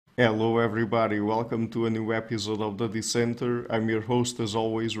Hello, everybody. Welcome to a new episode of the Dissenter. I'm your host, as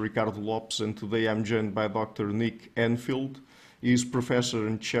always, Ricardo Lopes, and today I'm joined by Dr. Nick Enfield. He is professor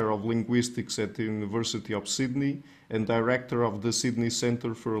and chair of linguistics at the University of Sydney and director of the Sydney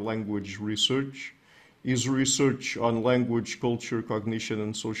Centre for Language Research. His research on language, culture, cognition,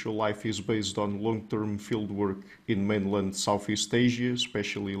 and social life is based on long-term fieldwork in mainland Southeast Asia,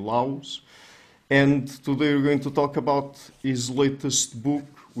 especially Laos. And today we're going to talk about his latest book,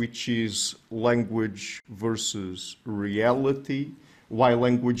 which is Language versus Reality, Why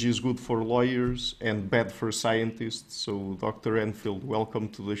Language is Good for Lawyers and Bad for Scientists. So, Dr. Enfield, welcome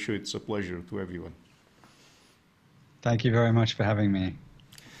to the show. It's a pleasure to have you on. Thank you very much for having me.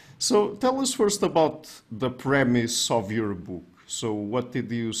 So, tell us first about the premise of your book. So, what did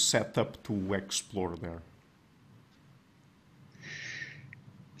you set up to explore there?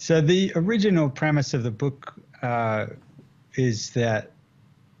 So the original premise of the book is that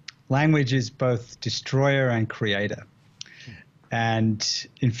language is both destroyer and creator. And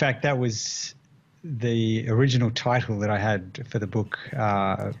in fact, that was the original title that I had for the book,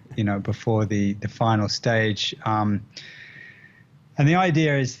 before the final stage. And the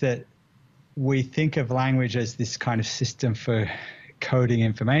idea is that we think of language as this kind of system for coding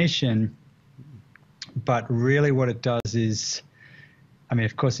information, but really what it does is,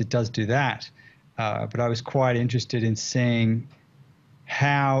 of course it does do that, but I was quite interested in seeing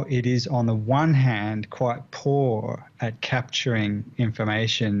how it is, on the one hand, quite poor at capturing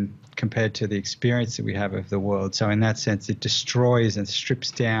information compared to the experience that we have of the world. So in that sense, it destroys and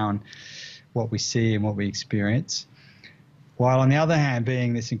strips down what we see and what we experience, while on the other hand,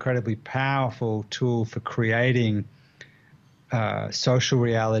 being this incredibly powerful tool for creating social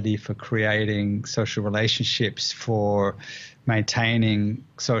reality, for creating social relationships, for maintaining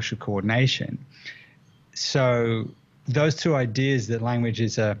social coordination. So those two ideas, that language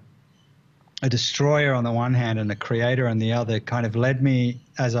is a destroyer on the one hand and a creator on the other, kind of led me,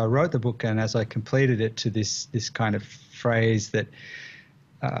 as I wrote the book and as I completed it, to this kind of phrase that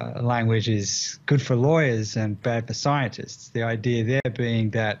language is good for lawyers and bad for scientists. The idea there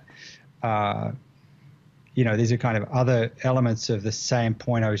being that these are kind of other elements of the same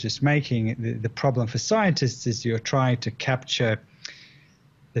point I was just making. The problem for scientists is you're trying to capture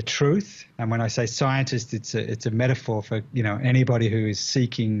the truth. And when I say scientist, it's a metaphor for, anybody who is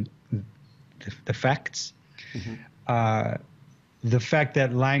seeking the facts. Mm-hmm. The fact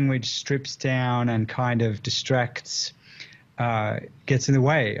that language strips down and kind of distracts gets in the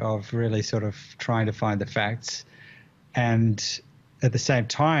way of really sort of trying to find the facts. And at the same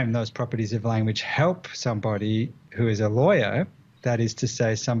time, those properties of language help somebody who is a lawyer, that is to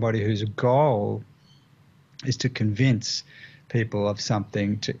say, somebody whose goal is to convince people of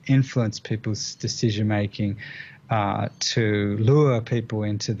something, to influence people's decision-making, to lure people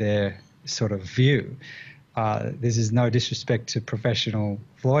into their sort of view. This is no disrespect to professional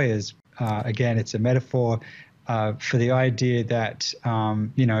lawyers. Again, it's a metaphor for the idea that,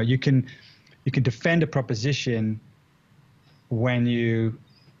 you can defend a proposition when you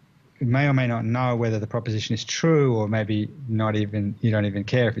may or may not know whether the proposition is true, or maybe not even, you don't even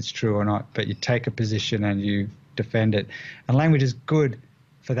care if it's true or not, but you take a position and you defend it. And language is good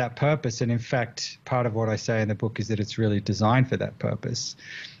for that purpose. And in fact, part of what I say in the book is that it's really designed for that purpose,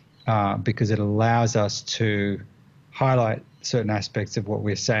 because it allows us to highlight certain aspects of what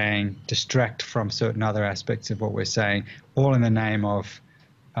we're saying, distract from certain other aspects of what we're saying, all in the name of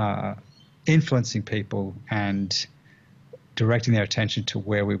influencing people and directing their attention to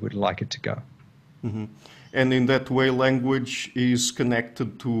where we would like it to go. Mm-hmm. And in that way, language is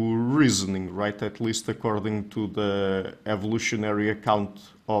connected to reasoning, right? At least according to the evolutionary account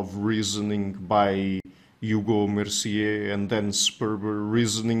of reasoning by Hugo Mercier and then Sperber.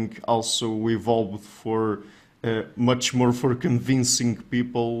 Reasoning also evolved for much more for convincing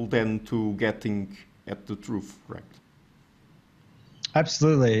people than to getting at the truth, right?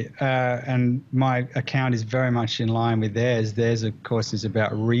 Absolutely. And my account is very much in line with theirs. Theirs, of course, is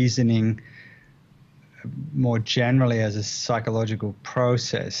about reasoning more generally as a psychological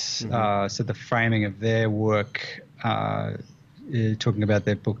process. Mm-hmm. So the framing of their work, talking about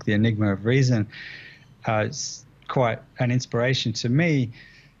their book, The Enigma of Reason, is quite an inspiration to me.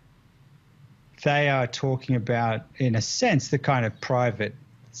 They are talking about, in a sense, the kind of private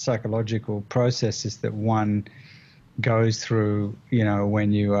psychological processes that one goes through,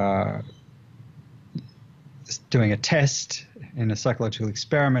 when you are doing a test in a psychological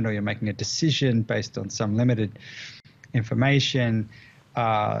experiment, or you're making a decision based on some limited information. They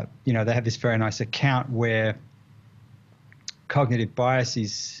have this very nice account where cognitive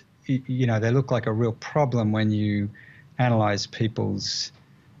biases, they look like a real problem when you analyze people's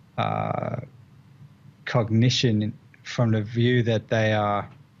cognition from the view that they are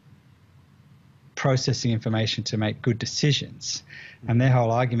processing information to make good decisions. And their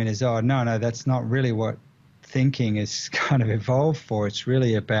whole argument is, oh, no, that's not really what thinking is kind of evolved for. It's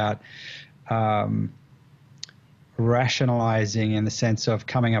really about rationalizing in the sense of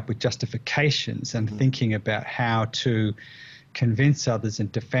coming up with justifications and thinking about how to convince others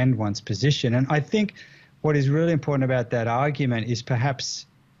and defend one's position. And I think what is really important about that argument is perhaps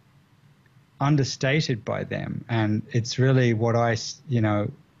understated by them. And it's really what I,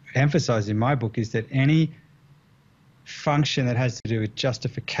 emphasize in my book, is that any function that has to do with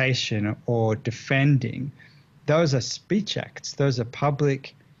justification or defending, those are speech acts. Those are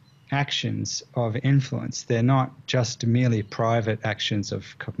public actions of influence. They're not just merely private actions of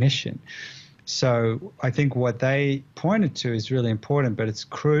cognition. So I think what they pointed to is really important, but it's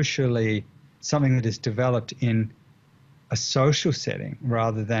crucially something that is developed in a social setting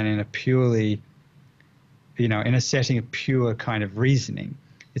rather than in a purely, in a setting of pure kind of reasoning.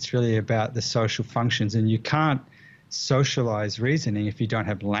 It's really about the social functions, and you can't socialize reasoning if you don't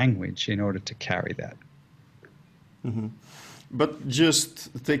have language in order to carry that. Mm-hmm. But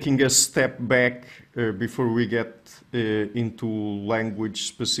just taking a step back before we get into language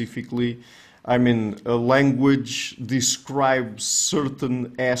specifically, I mean, a language describes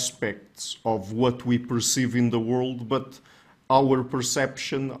certain aspects of what we perceive in the world, but our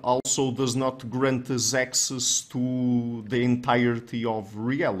perception also does not grant us access to the entirety of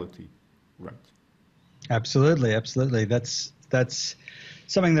reality, right? Absolutely. That's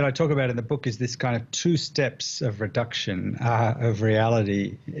something that I talk about in the book, is this kind of two steps of reduction of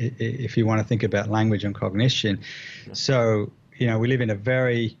reality, if you want to think about language and cognition. Yeah. So, we live in a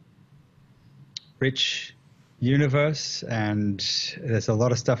very rich universe, and there's a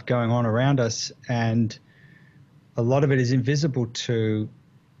lot of stuff going on around us, and a lot of it is invisible to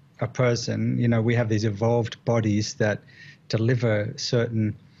a person. We have these evolved bodies that deliver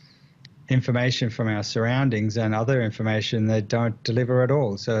certain information from our surroundings, and other information they don't deliver at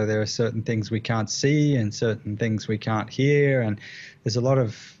all. So there are certain things we can't see and certain things we can't hear, and there's a lot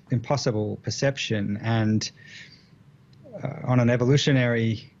of impossible perception. And on an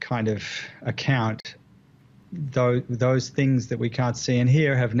evolutionary kind of account, those things that we can't see and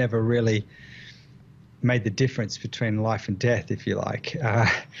hear have never really made the difference between life and death, if you like.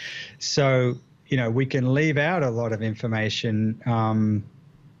 So, we can leave out a lot of information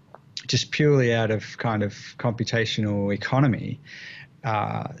just purely out of kind of computational economy.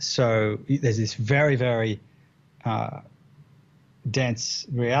 So there's this very, very dense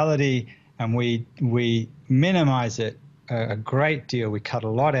reality, and we minimize it a great deal. We cut a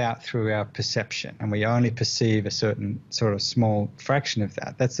lot out through our perception, and we only perceive a certain sort of small fraction of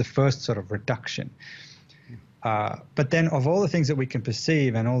that. That's the first sort of reduction. But then of all the things that we can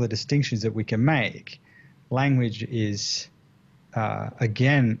perceive and all the distinctions that we can make, language is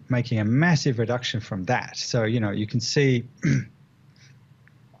again making a massive reduction from that. So, you can see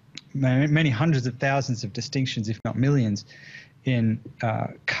many hundreds of thousands of distinctions, if not millions, in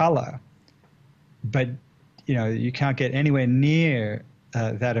color, but you can't get anywhere near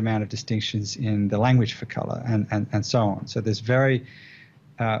that amount of distinctions in the language for color, and so on. So there's very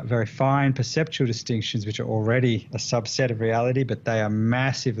fine perceptual distinctions which are already a subset of reality, but they are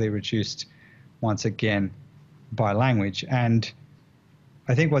massively reduced once again by language. And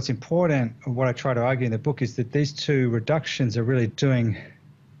I think what's important, what I try to argue in the book, is that these two reductions are really doing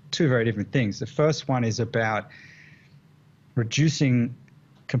two very different things. The first one is about reducing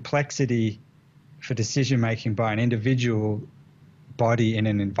complexity for decision making by an individual body in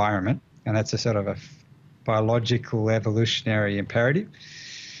an environment, and that's a sort of a biological evolutionary imperative.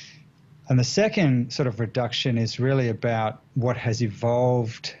 And the second sort of reduction is really about what has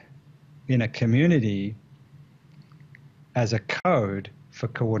evolved in a community as a code for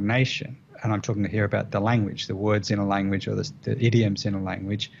coordination. And I'm talking here about the language, the words in a language, or the idioms in a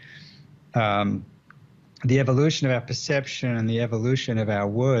language. The evolution of our perception and the evolution of our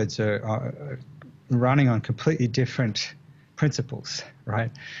words are running on completely different principles,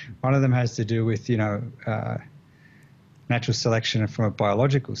 right? One of them has to do with, natural selection from a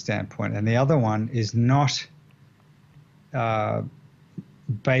biological standpoint, and the other one is not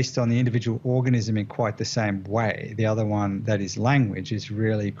based on the individual organism in quite the same way. The other one, that is language, is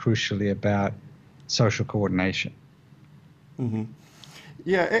really crucially about social coordination. Mm-hmm.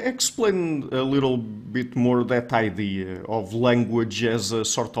 Yeah, explain a little bit more that idea of language as a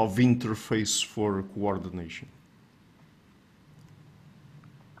sort of interface for coordination.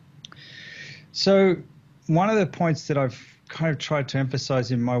 So one of the points that I've kind of tried to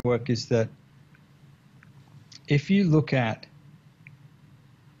emphasize in my work is that if you look at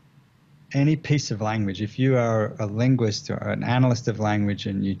any piece of language, if you are a linguist or an analyst of language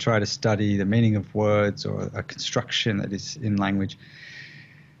and you try to study the meaning of words or a construction that is in language,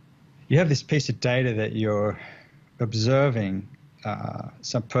 you have this piece of data that you're observing.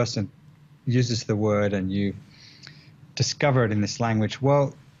 Some person uses the word and you discover it in this language.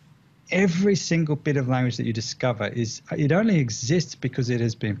 Well, every single bit of language that you discover it only exists because it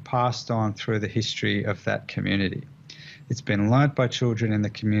has been passed on through the history of that community. It's been learnt by children in the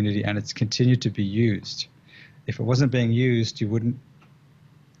community and it's continued to be used. If it wasn't being used, you wouldn't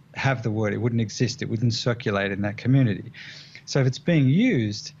have the word. It wouldn't exist. It wouldn't circulate in that community. So if it's being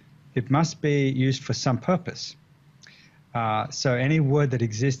used, it must be used for some purpose. So any word that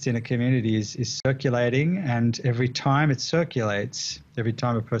exists in a community is circulating, and every time it circulates, every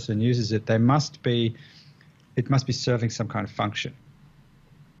time a person uses it, it must be serving some kind of function.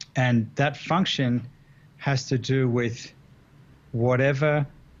 And that function has to do with whatever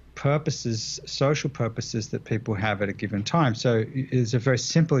purposes, social purposes that people have at a given time. So it's a very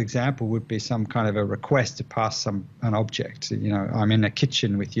simple example would be some kind of a request to pass an object. You know, I'm in a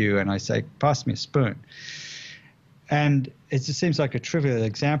kitchen with you and I say, pass me a spoon. And it just seems like a trivial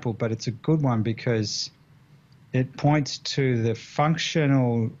example, but it's a good one because it points to the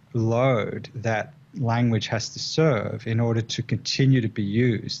functional load that language has to serve in order to continue to be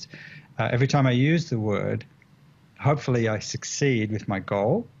used. Every time I use the word, hopefully I succeed with my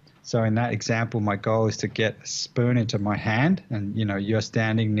goal. So in that example, my goal is to get a spoon into my hand, and you know, you're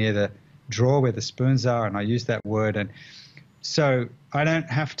standing near the drawer where the spoons are, and I use that word. And so I don't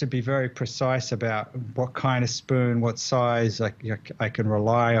have to be very precise about what kind of spoon, what size. I can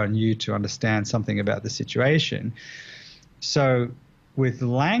rely on you to understand something about the situation. So with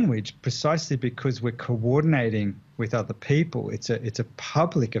language, precisely because we're coordinating with other people, it's a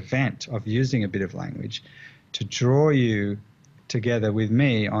public event of using a bit of language to draw you together with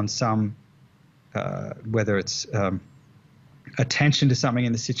me on some, whether it's attention to something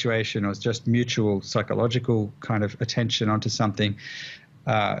in the situation or it's just mutual psychological kind of attention onto something.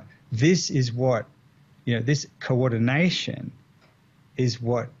 This is what, this coordination is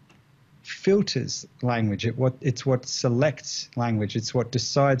what filters language. It's what selects language. It's what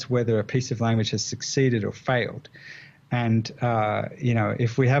decides whether a piece of language has succeeded or failed. And,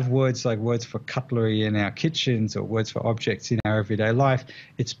 if we have words like words for cutlery in our kitchens or words for objects in our everyday life,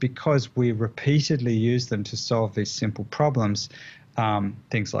 it's because we repeatedly use them to solve these simple problems,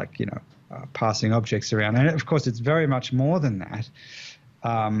 things like, passing objects around. And, of course, it's very much more than that.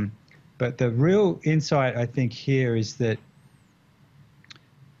 But the real insight, I think, here is that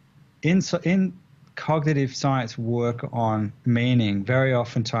in cognitive science work on meaning, very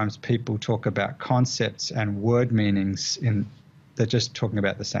oftentimes people talk about concepts and word meanings they're just talking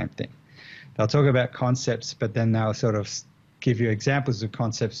about the same thing. They'll talk about concepts, but then they'll sort of give you examples of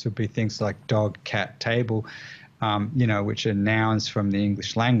concepts would be things like dog, cat, table, which are nouns from the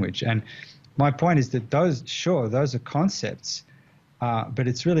English language. And my point is that those are concepts, but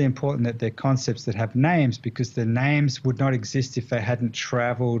it's really important that they're concepts that have names, because the names would not exist if they hadn't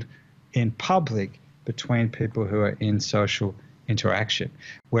traveled in public between people who are in social interaction,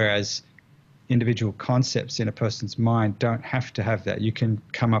 whereas individual concepts in a person's mind don't have to have that. You can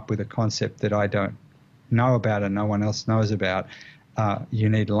come up with a concept that I don't know about and no one else knows about. You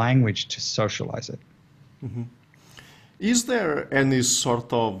need language to socialize it. Mm-hmm. Is there any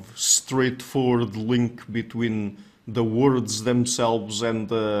sort of straightforward link between the words themselves and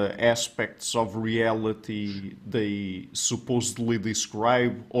the aspects of reality they supposedly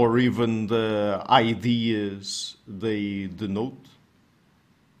describe, or even the ideas they denote?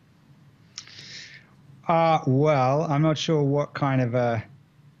 Well, I'm not sure what kind of a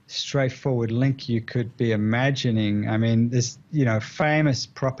straightforward link you could be imagining. I mean, this, famous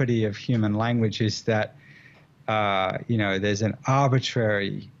property of human language is that, there's an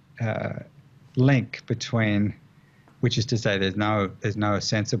arbitrary link between, which is to say there's no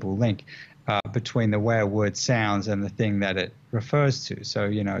sensible link between the way a word sounds and the thing that it refers to. So,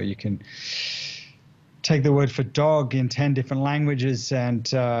 you can take the word for dog in 10 different languages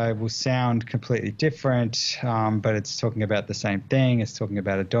and it will sound completely different, but it's talking about the same thing. It's talking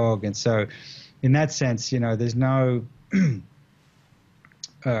about a dog. And so in that sense, there's no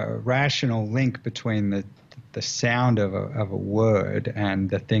rational link between the sound of a word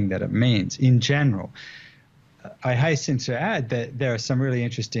and the thing that it means in general. I hasten to add that there are some really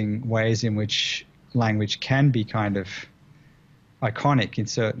interesting ways in which language can be kind of iconic in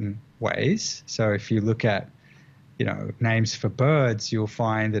certain ways. So if you look at, names for birds, you'll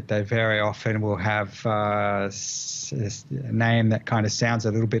find that they very often will have a name that kind of sounds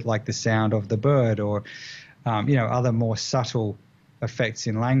a little bit like the sound of the bird, or, other more subtle effects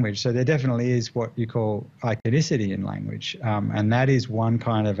in language. So there definitely is what you call iconicity in language, and that is one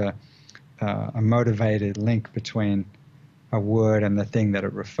kind of a motivated link between a word and the thing that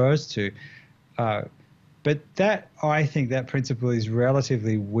it refers to. But that, I think that principle is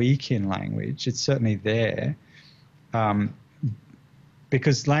relatively weak in language. It's certainly there,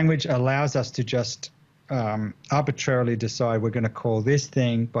 because language allows us to just arbitrarily decide we're going to call this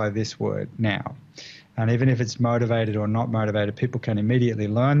thing by this word now. And even if it's motivated or not motivated, people can immediately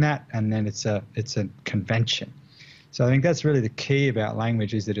learn that, and then it's a convention. So I think that's really the key about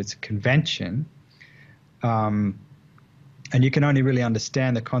language, is that it's a convention. And you can only really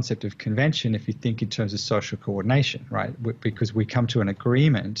understand the concept of convention if you think in terms of social coordination, right? Because we come to an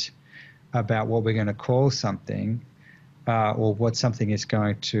agreement about what we're going to call something, or what something is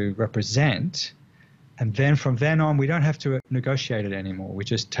going to represent. And then from then on, we don't have to negotiate it anymore. We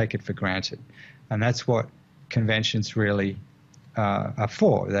just take it for granted. And that's what conventions really are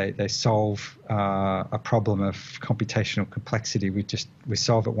for. They solve a problem of computational complexity. We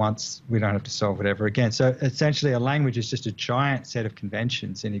solve it once, we don't have to solve it ever again. So essentially a language is just a giant set of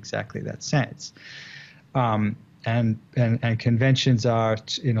conventions in exactly that sense. And conventions are,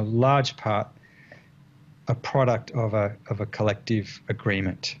 in a large part, a product of a collective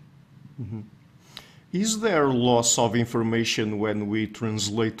agreement. Mm-hmm. Is there loss of information when we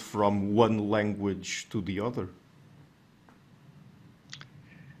translate from one language to the other?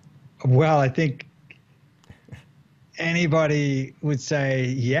 Well, I think anybody would say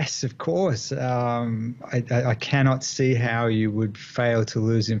yes, of course. I cannot see how you would fail to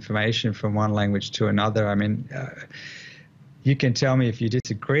lose information from one language to another. I mean, you can tell me if you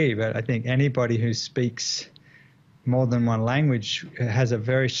disagree, but I think anybody who speaks more than one language has a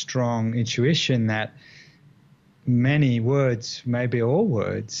very strong intuition that many words, maybe all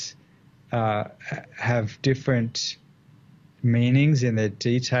words, have different meanings in their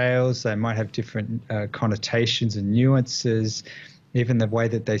details. They might have different connotations and nuances. Even the way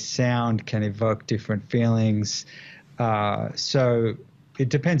that they sound can evoke different feelings. So it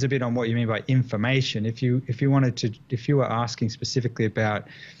depends a bit on what you mean by information. If you were asking specifically about,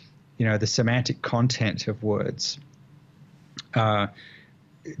 the semantic content of words,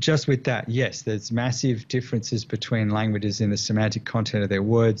 just with that, yes, there's massive differences between languages in the semantic content of their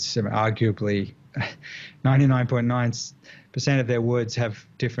words. Arguably, 99.9% of their words have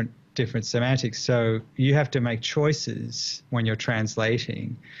different semantics. So you have to make choices when you're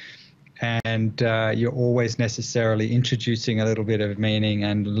translating, and you're always necessarily introducing a little bit of meaning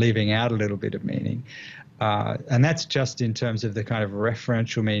and leaving out a little bit of meaning. And that's just in terms of the kind of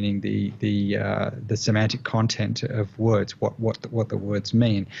referential meaning, the semantic content of words, what the words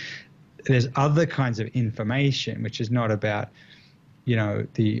mean. There's other kinds of information which is not about,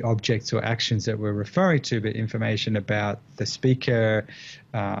 the objects or actions that we're referring to, but information about the speaker,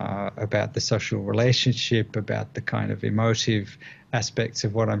 about the social relationship, about the kind of emotive aspects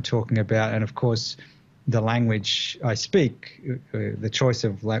of what I'm talking about, and of course, the language I speak, the choice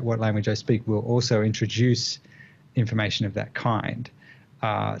of what language I speak will also introduce information of that kind.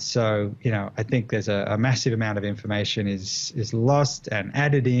 So, I think there's a massive amount of information is lost and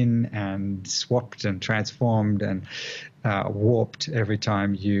added in and swapped and transformed and warped every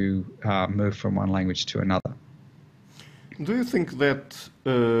time you move from one language to another. Do you think that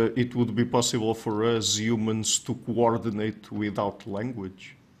it would be possible for us humans to coordinate without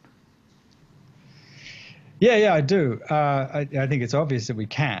language? Yeah, I do. I think it's obvious that we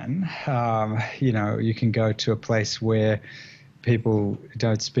can. You can go to a place where people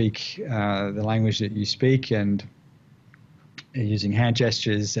don't speak the language that you speak, and using hand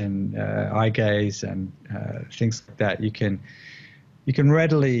gestures and eye gaze and things like that, you can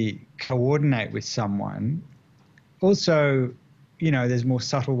readily coordinate with someone. Also, there's more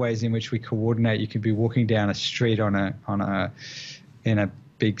subtle ways in which we coordinate. You could be walking down a street in a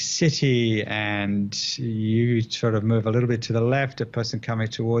big city, and you sort of move a little bit to the left. A person coming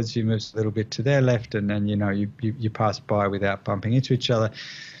towards you moves a little bit to their left, and then you pass by without bumping into each other.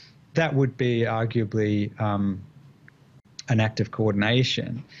 That would be arguably an act of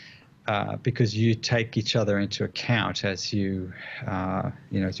coordination, because you take each other into account as you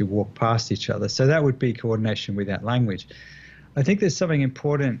walk past each other. So that would be coordination without language. I think there's something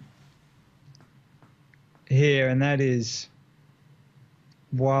important here, and that is,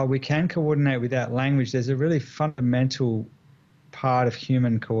 while we can coordinate without language, there's a really fundamental part of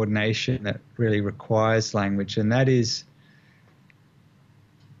human coordination that really requires language, and that is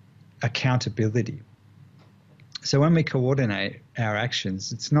accountability. So when we coordinate our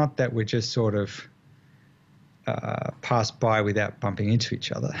actions, it's not that we just sort of pass by without bumping into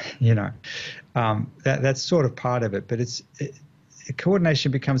each other. That's sort of part of it, but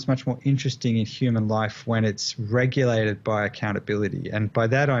coordination becomes much more interesting in human life when it's regulated by accountability. And by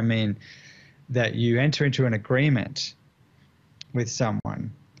that I mean that you enter into an agreement with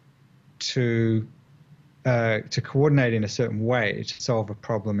someone to coordinate in a certain way to solve a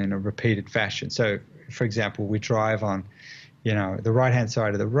problem in a repeated fashion. So, for example, we drive on, the right-hand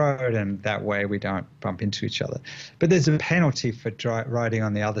side of the road, and that way we don't bump into each other. But there's a penalty for riding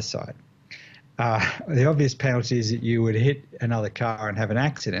on the other side. The obvious penalty is that you would hit another car and have an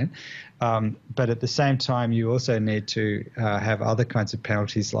accident. But at the same time, you also need to have other kinds of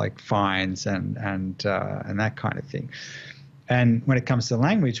penalties like fines and that kind of thing. And when it comes to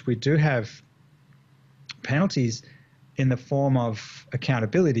language, we do have penalties in the form of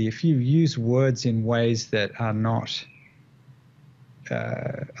accountability. If you use words in ways that are not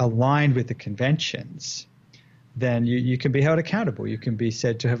aligned with the conventions, then you can be held accountable. You can be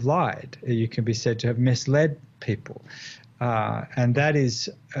said to have lied. You can be said to have misled people. And that is,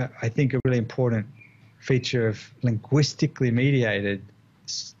 I think, a really important feature of linguistically mediated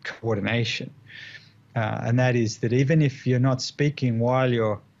coordination. And that is that even if you're not speaking while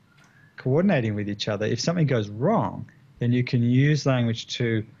you're coordinating with each other, if something goes wrong, then you can use language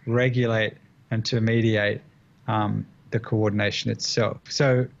to regulate and to mediate the coordination itself.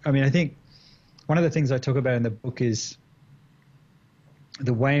 So, I mean, I think one of the things I talk about in the book is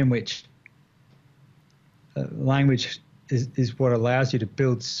the way in which language is what allows you to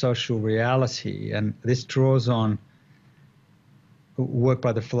build social reality. And this draws on work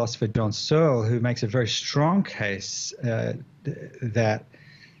by the philosopher John Searle, who makes a very strong case that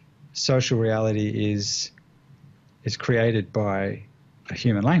social reality is created by a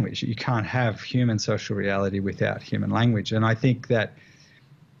human language. You can't have human social reality without human language. And I think that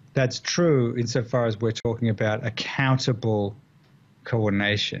that's true insofar as we're talking about accountable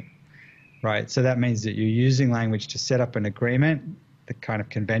coordination, right? So that means that you're using language to set up an agreement, the kind of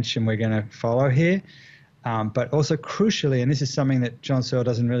convention we're going to follow here, but also crucially, and this is something that John Searle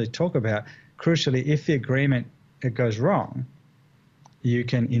doesn't really talk about, crucially, if the agreement goes wrong, you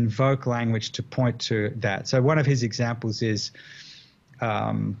can invoke language to point to that. So one of his examples is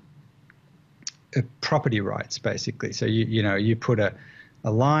property rights, basically. So you put a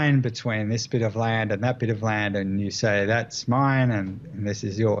line between this bit of land and that bit of land, and you say that's mine and this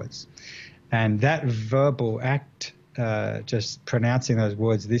is yours. And that verbal act, just pronouncing those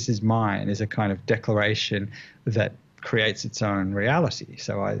words, this is mine, is a kind of declaration that creates its own reality.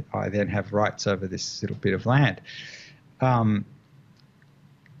 So I then have rights over this little bit of land.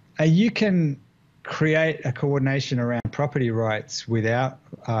 You can create a coordination around property rights without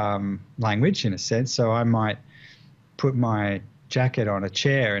language, in a sense. So I might put my jacket on a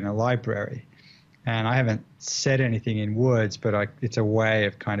chair in a library, and I haven't said anything in words, but it's a way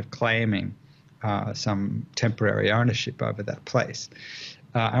of kind of claiming some temporary ownership over that place.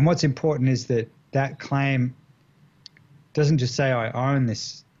 And what's important is that claim doesn't just say I own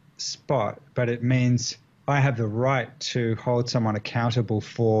this spot, but it means I have the right to hold someone accountable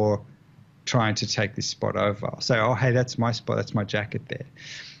for trying to take this spot over. I'll say, oh, hey, that's my spot, that's my jacket there.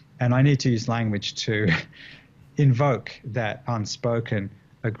 And I need to use language to invoke that unspoken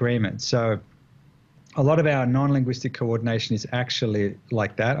agreement. So a lot of our non-linguistic coordination is actually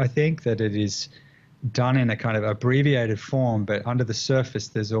like that, I think, that it is done in a kind of abbreviated form, but under the surface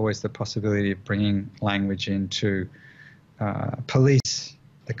there's always the possibility of bringing language in to police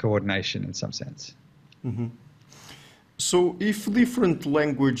the coordination in some sense. Mm-hmm. So if different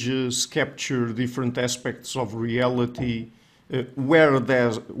languages capture different aspects of reality, where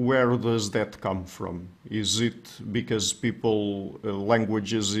does that come from? Is it because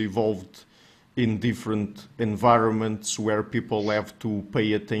languages evolved in different environments where people have to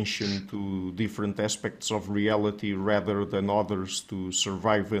pay attention to different aspects of reality rather than others to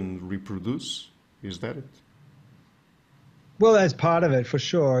survive and reproduce? Is that it? Well, that's part of it for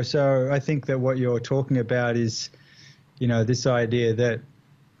sure. So I think that what you're talking about is, this idea that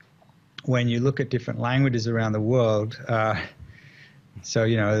when you look at different languages around the world,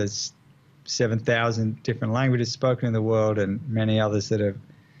 there's 7,000 different languages spoken in the world and many others that have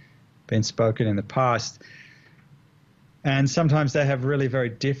been spoken in the past. And sometimes they have really very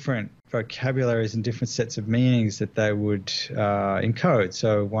different vocabularies and different sets of meanings that they would encode.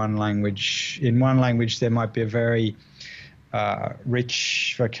 So in one language there might be a very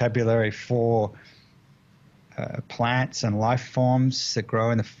rich vocabulary for plants and life forms that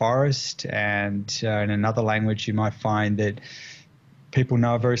grow in the forest, and in another language you might find that people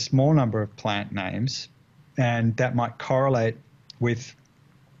know a very small number of plant names, and that might correlate with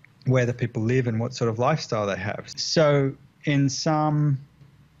where the people live and what sort of lifestyle they have. So in some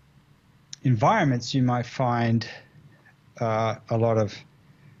environments you might find a lot of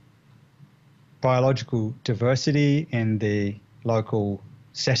biological diversity in the local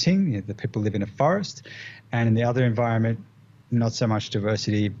setting. You know, the people live in a forest, and in the other environment, not so much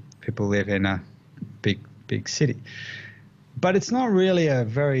diversity. People live in a big city. But it's not really a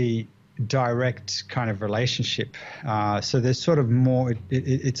very direct kind of relationship. So there's sort of more,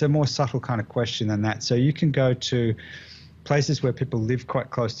 it's a more subtle kind of question than that. So you can go to places where people live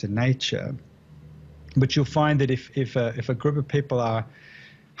quite close to nature, but you'll find that if a group of people are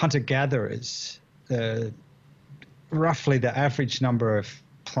hunter-gatherers, roughly the average number of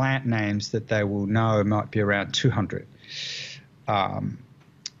plant names that they will know might be around 200.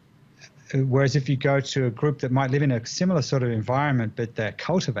 Whereas if you go to a group that might live in a similar sort of environment, but they're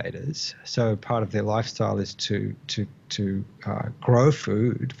cultivators, so part of their lifestyle is to grow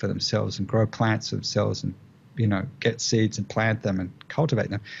food for themselves and grow plants for themselves and, you know, get seeds and plant them and cultivate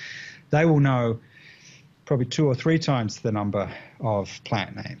them, they will know probably 2 or 3 times the number of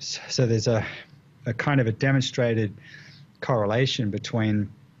plant names. So there's a kind of a demonstrated correlation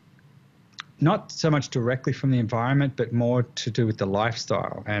between not so much directly from the environment, but more to do with the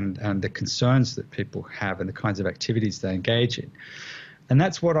lifestyle and the concerns that people have and the kinds of activities they engage in. And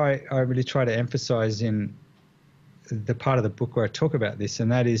that's what I really try to emphasize in the part of the book where I talk about this,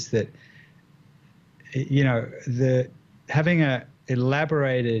 and that is that, you know, having a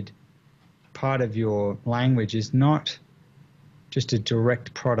elaborated part of your language is not just a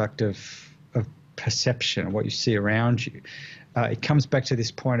direct product of perception, what you see around you. It comes back to this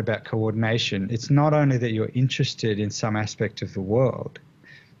point about coordination. It's not only that you're interested in some aspect of the world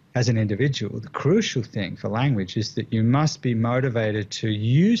as an individual. The crucial thing for language is that you must be motivated to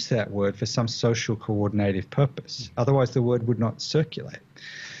use that word for some social coordinative purpose. Otherwise, the word would not circulate.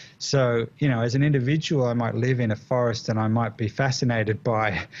 So, you know, as an individual, I might live in a forest and I might be fascinated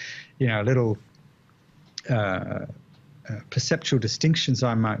by, you know, little perceptual distinctions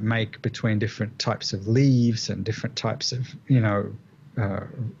I might make between different types of leaves and different types of, you know,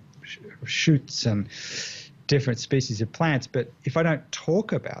 shoots and different species of plants. But if I don't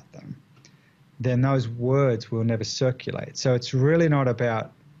talk about them, then those words will never circulate. So it's really not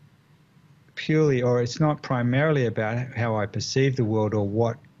about purely, or it's not primarily about how I perceive the world or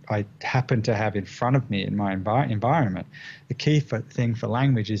what I happen to have in front of me in my environment. The key thing for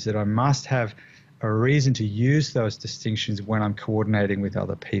language is that I must have a reason to use those distinctions when I'm coordinating with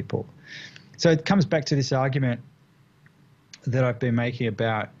other people. So it comes back to this argument that I've been making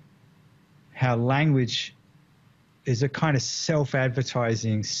about how language is a kind of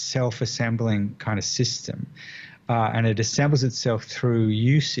self-advertising, self-assembling kind of system, and it assembles itself through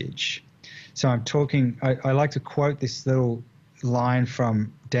usage. So I'm talking, I like to quote this little line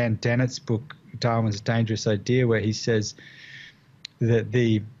from Dan Dennett's book, Darwin's Dangerous Idea, where he says that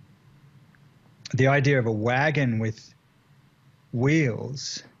the idea of a wagon with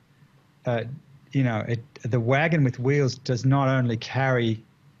wheels, you know, the wagon with wheels does not only carry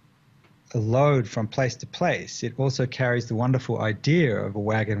a load from place to place, it also carries the wonderful idea of a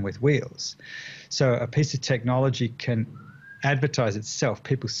wagon with wheels. So a piece of technology can advertise itself.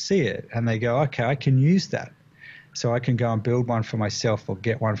 People see it and they go, okay, I can use that. So I can go and build one for myself or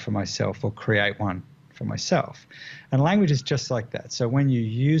get one for myself or create one for myself. And language is just like that. So when you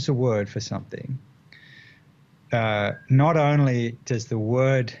use a word for something, not only does the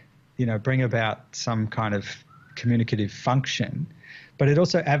word, you know, bring about some kind of communicative function, but it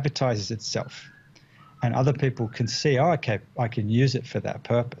also advertises itself. And other people can see, oh, okay, I can use it for that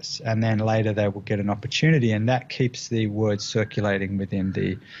purpose. And then later they will get an opportunity, and that keeps the word circulating within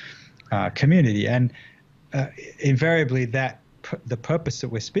the community. And invariably the purpose that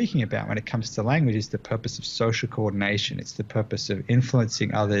we're speaking about when it comes to language is the purpose of social coordination. It's the purpose of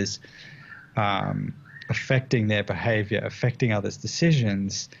influencing others, affecting their behavior, affecting others'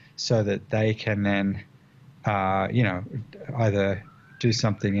 decisions, so that they can then, you know, either do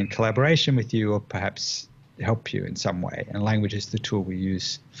something in collaboration with you or perhaps help you in some way. And language is the tool we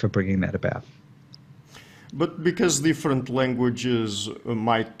use for bringing that about. But because different languages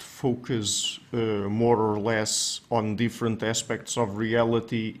might focus more or less on different aspects of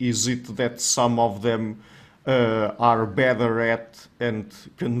reality, is it that some of them are better at and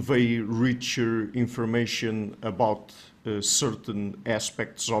convey richer information about certain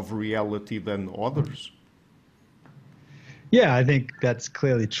aspects of reality than others? Yeah, I think that's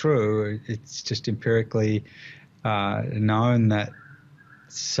clearly true. It's just empirically known that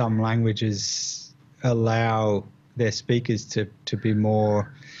some languages allow their speakers to be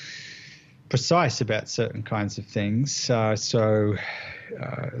more precise about certain kinds of things. So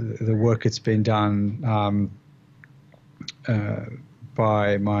the work that's been done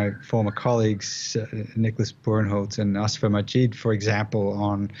by my former colleagues, Nicholas Burenholtz and Asfa Majid, for example,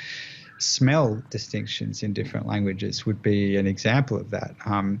 on smell distinctions in different languages would be an example of that.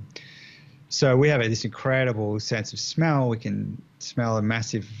 So we have this incredible sense of smell. We can smell a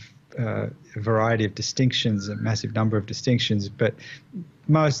massive variety of distinctions, a massive number of distinctions, but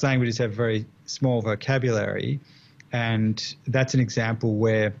most languages have very small vocabulary, and that's an example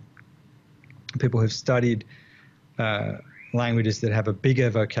where people have studied languages that have a bigger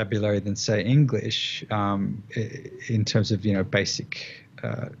vocabulary than, say, English, in terms of, basic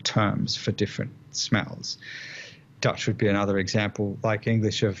terms for different smells. Dutch would be another example, like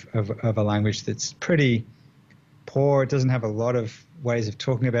English, of a language that's pretty poor. It doesn't have a lot of ways of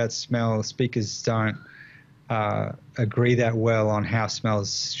talking about smell. Speakers don't agree that well on how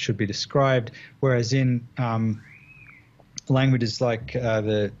smells should be described, whereas in languages like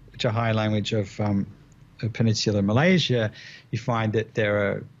the Jahai language of Peninsular Malaysia, you find that there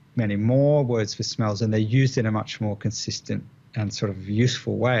are many more words for smells, and they're used in a much more consistent and sort of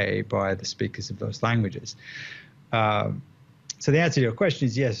useful way by the speakers of those languages. So the answer to your question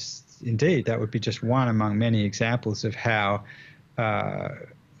is yes, indeed. That would be just one among many examples of how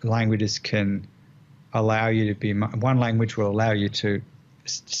languages can allow you to be, one language will allow you to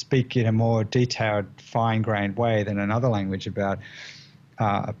speak in a more detailed, fine-grained way than another language about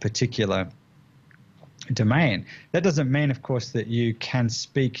a particular domain. That doesn't mean, of course, that you can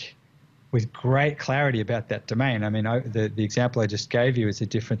speak with great clarity about that domain. I mean, the example I just gave you is a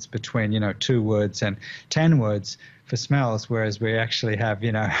difference between, 2 words and 10 words for smells, whereas we actually have,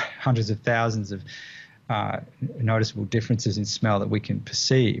 hundreds of thousands of noticeable differences in smell that we can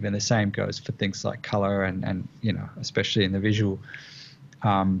perceive. And the same goes for things like color and especially in the visual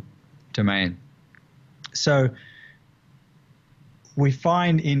domain. So we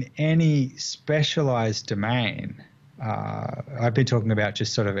find in any specialized domain, I've been talking about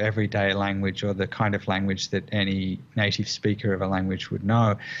just sort of everyday language, or the kind of language that any native speaker of a language would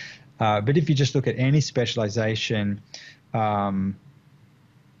know. But if you just look at any specialization,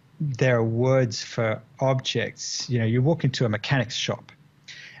 there are words for objects. You walk into a mechanic's shop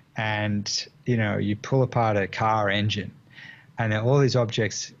and, you pull apart a car engine, and all these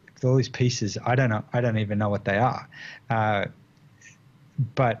objects, all these pieces, I don't even know what they are.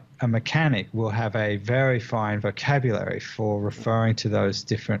 But a mechanic will have a very fine vocabulary for referring to those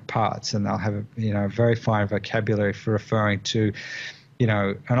different parts, and they'll have a very fine vocabulary for referring to,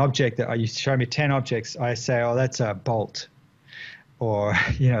 an object that you show me 10 objects, I say, oh, that's a bolt, or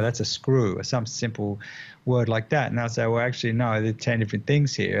that's a screw, or some simple word like that, and they'll say, well, actually, no, there are 10 different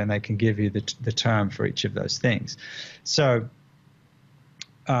things here, and they can give you the term for each of those things. So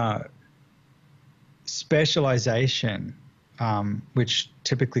specialization, which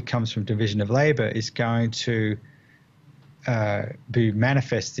typically comes from division of labor, is going to be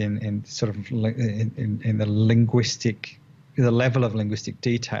manifest in sort of in the level of linguistic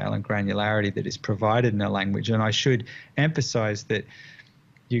detail and granularity that is provided in a language. And I should emphasize that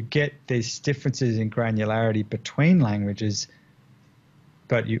you get these differences in granularity between languages,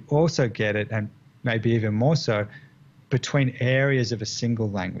 but you also get it, and maybe even more so, between areas of a single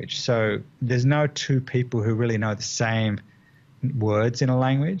language. So there's no two people who really know the same words in a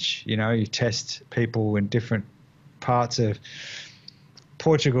language. You test people in different parts of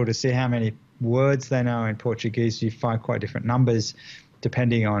Portugal to see how many words they know in Portuguese. You find quite different numbers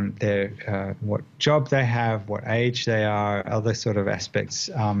depending on their what job they have, what age they are, other sort of aspects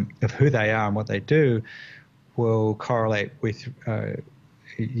of who they are and what they do will correlate with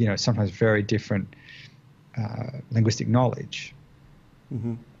sometimes very different linguistic knowledge.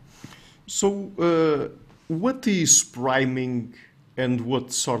 Mm-hmm. So what is priming, and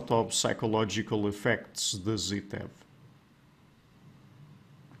what sort of psychological effects does it have?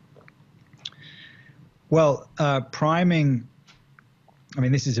 Well, priming,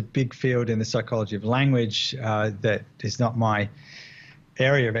 this is a big field in the psychology of language that is not my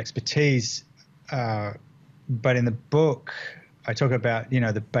area of expertise. But in the book, I talk about,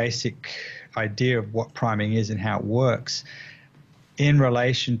 the basic idea of what priming is and how it works in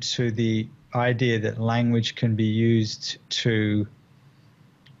relation to the idea that language can be used to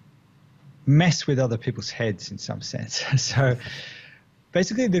mess with other people's heads in some sense. So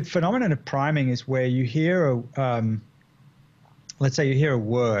basically the phenomenon of priming is where you hear let's say you hear a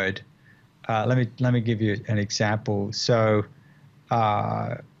word. Let me give you an example. So,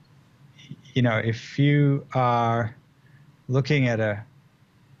 if you are looking at a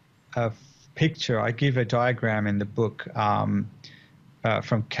picture, I give a diagram in the book from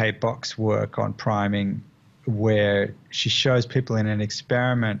Kay Bock's work on priming, where she shows people in an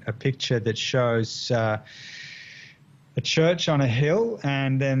experiment a picture that shows a church on a hill,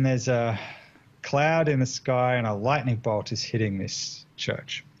 and then there's a cloud in the sky and a lightning bolt is hitting this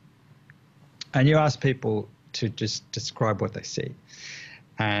church. And you ask people to just describe what they see.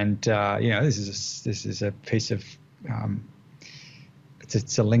 And, this is a piece of,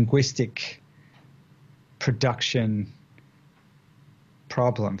 it's a linguistic production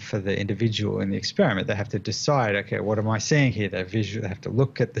problem for the individual in the experiment. They have to decide, okay, what am I seeing here? They have to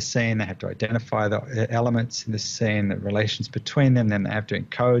look at the scene, they have to identify the elements in the scene, the relations between them, then they have to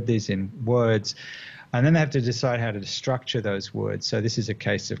encode these in words, and then they have to decide how to structure those words. So this is a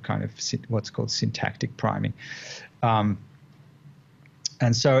case of kind of what's called syntactic priming. And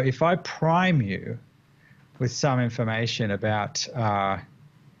so if I prime you with some information about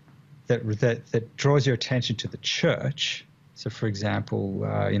that draws your attention to the church. So, for example,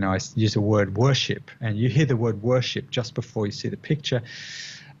 I use the word worship, and you hear the word worship just before you see the picture.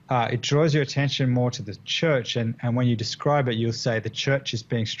 It draws your attention more to the church, and when you describe it, you'll say the church is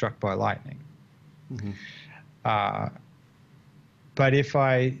being struck by lightning. Mm-hmm. But if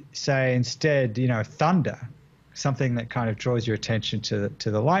I say instead, thunder, something that kind of draws your attention to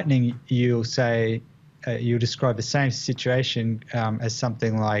the lightning, you'll say, you'll describe the same situation as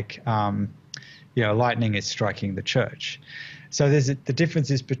something like, lightning is striking the church. So the difference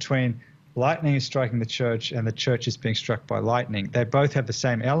is between lightning is striking the church and the church is being struck by lightning. They both have the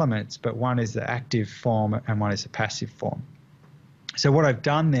same elements, but one is the active form and one is the passive form. So what I've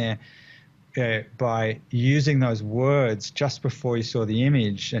done there by using those words just before you saw the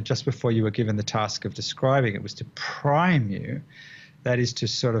image and just before you were given the task of describing it was to prime you. That is to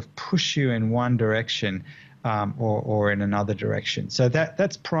sort of push you in one direction or in another direction. So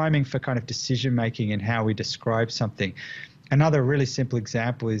that's priming for kind of decision making and how we describe something. Another really simple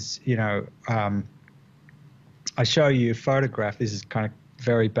example is, I show you a photograph. This is kind of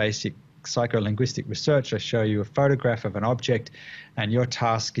very basic psycholinguistic research. I show you a photograph of an object, and your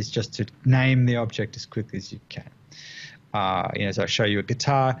task is just to name the object as quickly as you can. So I show you a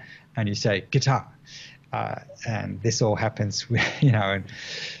guitar, and you say guitar. And this all happens, in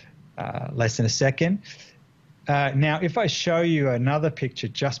less than a second. Now, if I show you another picture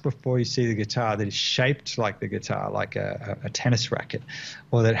just before you see the guitar that is shaped like the guitar, like a tennis racket,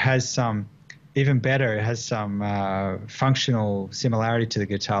 or that has some, even better, it has some functional similarity to the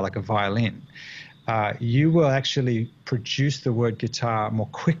guitar, like a violin, you will actually produce the word guitar more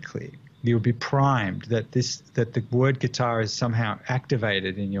quickly. You'll be primed that the word guitar is somehow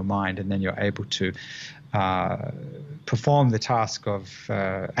activated in your mind, and then you're able to perform the task of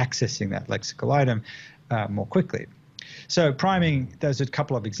accessing that lexical item more quickly. So priming, there's a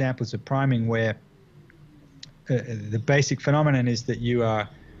couple of examples of priming where the basic phenomenon is that you are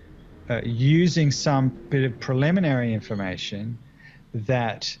using some bit of preliminary information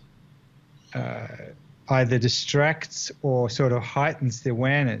that either distracts or sort of heightens the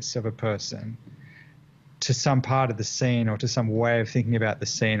awareness of a person to some part of the scene or to some way of thinking about the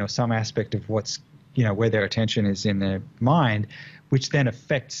scene or some aspect of what's, where their attention is in their mind, which then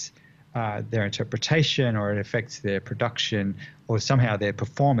affects their interpretation, or it affects their production, or somehow their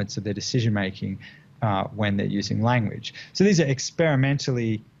performance of their decision making when they're using language. So these are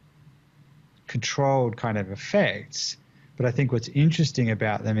experimentally controlled kind of effects. But I think what's interesting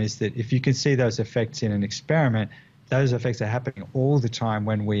about them is that if you can see those effects in an experiment, those effects are happening all the time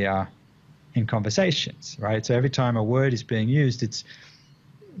when we are in conversations, right? So every time a word is being used, it's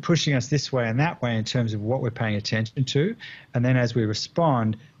pushing us this way and that way in terms of what we're paying attention to. And then as we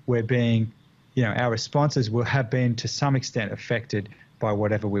respond, we're being, our responses will have been to some extent affected by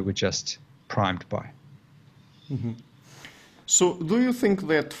whatever we were just primed by. Mm-hmm. So do you think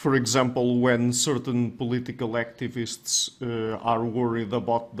that, for example, when certain political activists are worried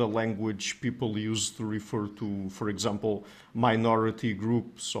about the language people use to refer to, for example, minority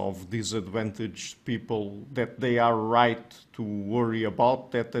groups of disadvantaged people, that they are right to worry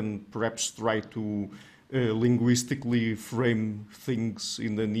about that and perhaps try to linguistically frame things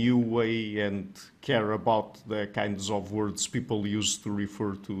in a new way and care about the kinds of words people use to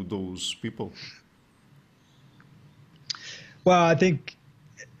refer to those people? Well, I think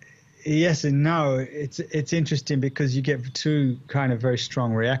yes and no. It's interesting because you get two kind of very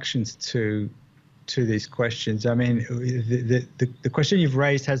strong reactions to these questions. I mean, the question you've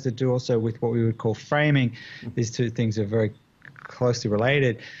raised has to do also with what we would call framing. These two things are very closely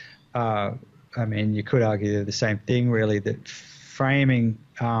related. I mean, you could argue they're the same thing, really, that framing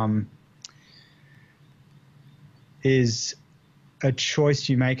is a choice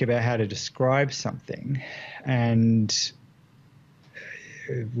you make about how to describe something. And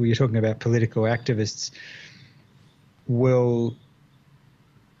we're talking about political activists will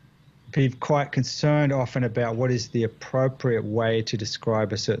be quite concerned often about what is the appropriate way to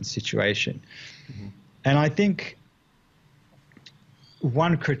describe a certain situation. Mm-hmm. And I think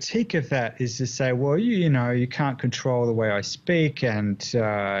one critique of that is to say, well, you can't control the way I speak, and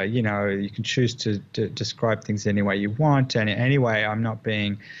you can choose to describe things any way you want, and anyway, I'm not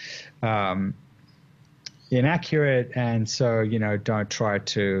being inaccurate, and so don't try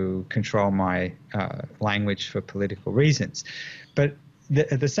to control my language for political reasons. But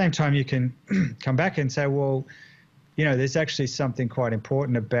at the same time, you can come back and say, well, there's actually something quite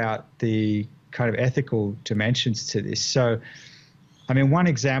important about the kind of ethical dimensions to this. So, I mean, one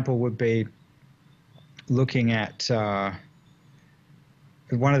example would be looking at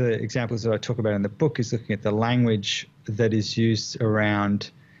one of the examples that I talk about in the book is looking at the language that is used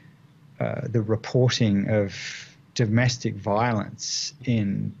around the reporting of domestic violence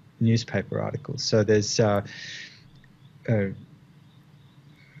in newspaper articles. So there's a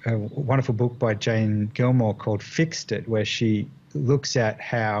wonderful book by Jane Gilmore called Fixed It, where she looks at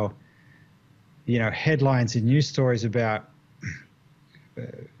how, headlines in news stories about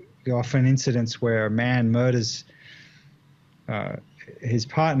often incidents where a man murders his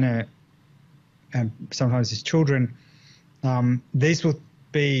partner and sometimes his children, these will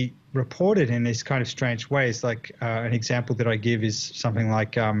be reported in these kind of strange ways. Like an example that I give is something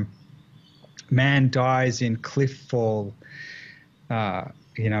like man dies in cliff fall,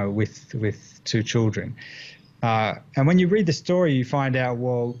 with two children. And when you read the story, you find out,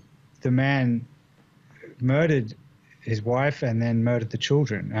 well, the man murdered his wife and then murdered the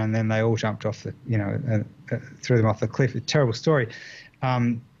children, and then they all jumped off threw them off the cliff. A terrible story.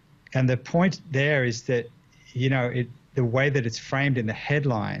 And the point there is that, the way that it's framed in the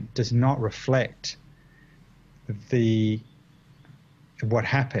headline does not reflect what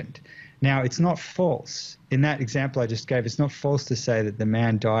happened. Now, it's not false. In that example I just gave, it's not false to say that the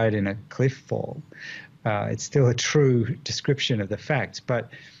man died in a cliff fall. It's still a true description of the facts, but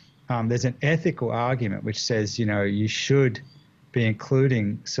there's an ethical argument which says, you should be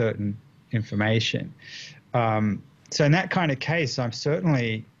including certain information. So in that kind of case, I'm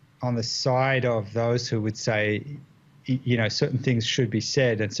certainly on the side of those who would say, certain things should be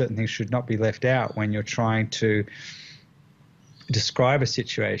said and certain things should not be left out when you're trying to describe a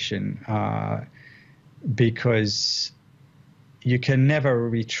situation, because you can never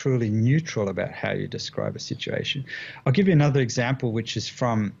be truly neutral about how you describe a situation. I'll give you another example, which is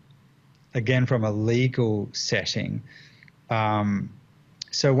from a legal setting.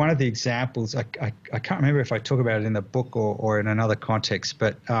 So one of the examples, I can't remember if I talk about it in the book or in another context,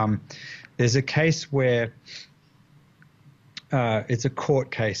 but there's a case where it's a court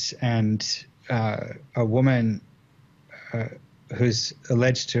case, and a woman who's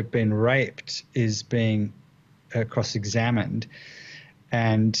alleged to have been raped is being cross-examined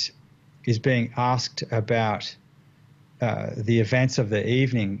and is being asked about the events of the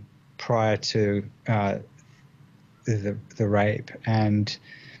evening prior to the rape, and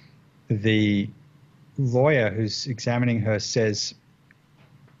the lawyer who's examining her says,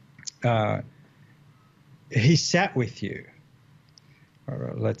 he sat with you,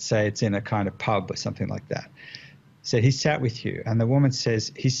 or let's say it's in a kind of pub or something like that. So he sat with you, and the woman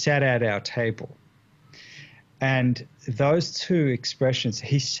says, he sat at our table. And those two expressions,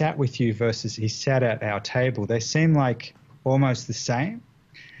 he sat with you versus he sat at our table, they seem like almost the same.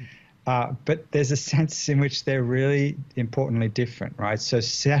 But there's a sense in which they're really importantly different, right? So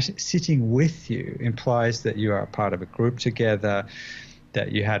sitting with you implies that you are a part of a group together,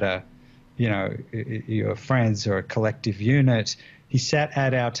 that you had you're friends or a collective unit. He sat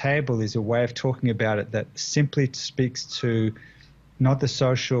at our table is a way of talking about it that simply speaks to not the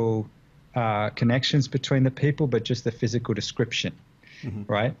social connections between the people, but just the physical description,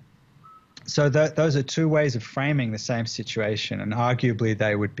 right? So those are two ways of framing the same situation, and arguably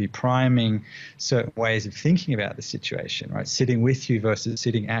they would be priming certain ways of thinking about the situation, right? Sitting with you versus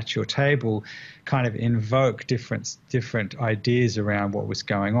sitting at your table kind of invoke different ideas around what was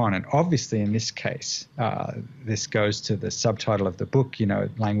going on. And obviously in this case, this goes to the subtitle of the book,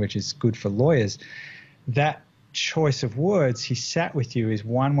 language is good for lawyers. That choice of words, he sat with you, is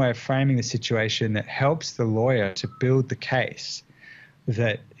one way of framing the situation that helps the lawyer to build the case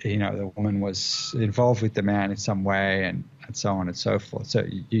that the woman was involved with the man in some way, and so on and so forth. So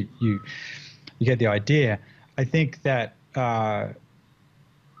you get the idea. I think that the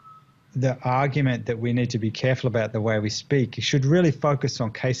argument that we need to be careful about the way we speak should really focus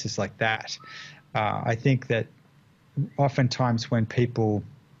on cases like that. I think that oftentimes when people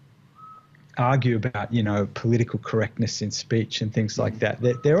argue about political correctness in speech and things like that,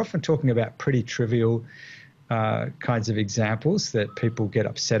 they're often talking about pretty trivial kinds of examples that people get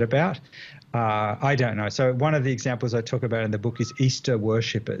upset about. I don't know. So one of the examples I talk about in the book is Easter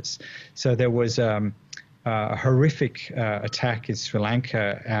worshippers. So there was a horrific attack in Sri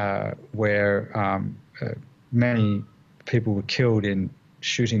Lanka where many people were killed in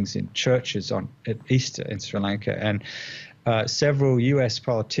shootings in churches at Easter in Sri Lanka. And several US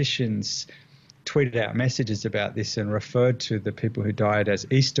politicians tweeted out messages about this and referred to the people who died as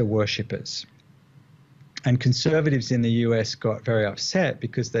Easter worshippers. And conservatives in the US got very upset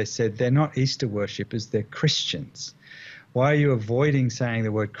because they said they're not Easter worshippers, they're Christians. Why are you avoiding saying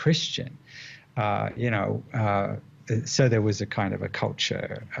the word Christian? So there was a kind of a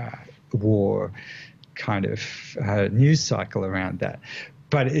culture war kind of news cycle around that.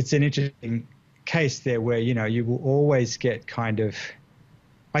 But it's an interesting case there where, you will always get kind of,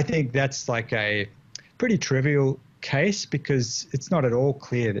 I think that's like a pretty trivial case because it's not at all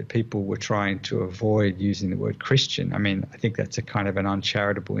clear that people were trying to avoid using the word Christian. I mean, I think that's a kind of an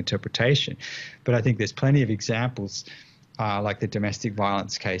uncharitable interpretation. But I think there's plenty of examples like the domestic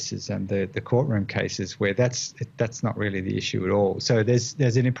violence cases and the courtroom cases where that's not really the issue at all. So there's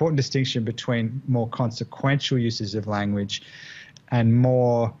an important distinction between more consequential uses of language and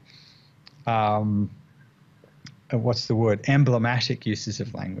more emblematic uses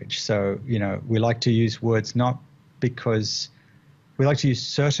of language. So, we like to use words we like to use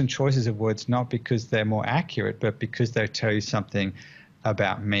certain choices of words not because they're more accurate, but because they tell you something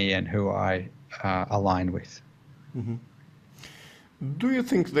about me and who I align with. Mm-hmm. Do you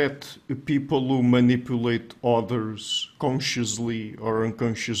think that people who manipulate others consciously or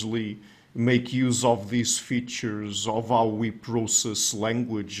unconsciously make use of these features of how we process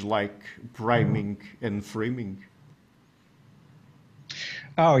language, like priming and framing?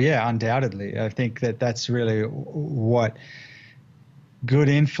 Oh, yeah, undoubtedly. I think that's really what good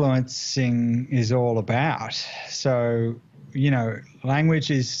influencing is all about. So,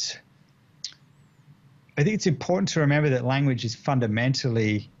 language is... I think it's important to remember that language is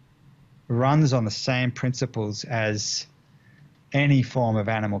fundamentally runs on the same principles as any form of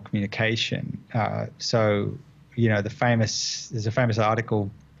animal communication. There's a famous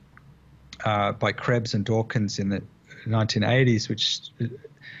article by Krebs and Dawkins in the 1980s, which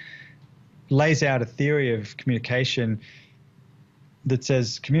lays out a theory of communication that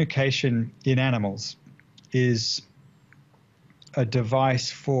says communication in animals is a device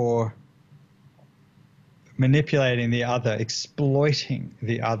for manipulating the other, exploiting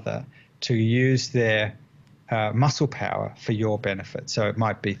the other to use their muscle power for your benefit. So it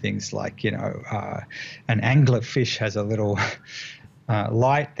might be things like, an anglerfish has a little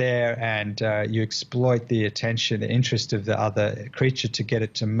light there and you exploit the attention, the interest of the other creature to get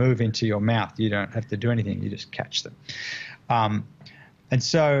it to move into your mouth. You don't have to do anything, you just catch them. And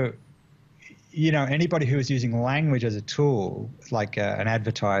so, anybody who is using language as a tool, like an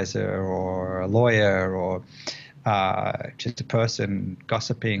advertiser or a lawyer or just a person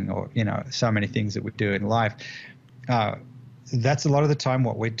gossiping or, so many things that we do in life, that's a lot of the time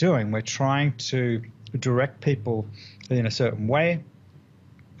what we're doing. We're trying to direct people in a certain way.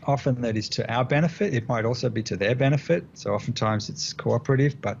 Often that is to our benefit. It might also be to their benefit. So oftentimes it's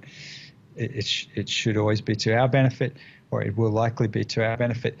cooperative, but it should always be to our benefit, or it will likely be to our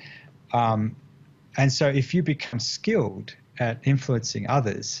benefit. And so if you become skilled at influencing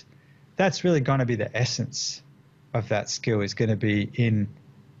others, that's really going to be the essence of that skill, is going to be in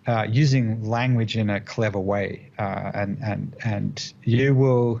using language in a clever way. And you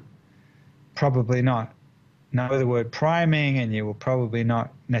will probably not know the word priming, and you will probably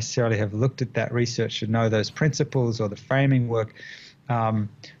not necessarily have looked at that research to know those principles or the framing work.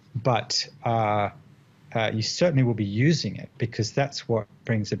 But you certainly will be using it, because that's what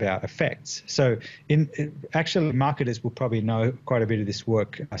brings about effects. So actually marketers will probably know quite a bit of this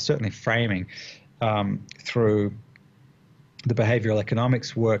work, certainly framing, through the behavioral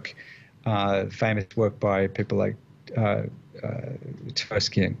economics work, famous work by people like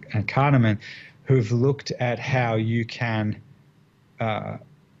Tversky and Kahneman, who've looked at how you can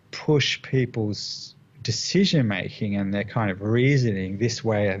push people's decision-making and their kind of reasoning this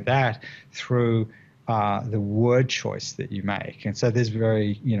way and that through the word choice that you make. And so there's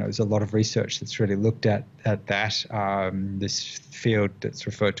there's a lot of research that's really looked at that, this field that's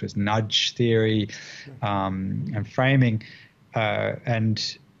referred to as nudge theory, and framing.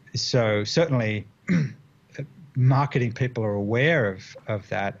 And so certainly marketing people are aware of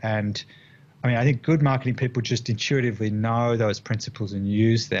that. And I mean, I think good marketing people just intuitively know those principles and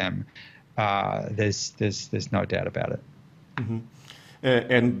use them. There's no doubt about it. Mm-hmm.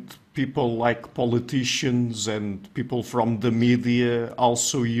 And people like politicians and people from the media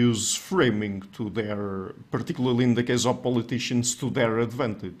also use framing to their, particularly in the case of politicians, to their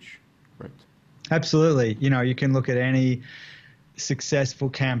advantage, right? Absolutely. You can look at any successful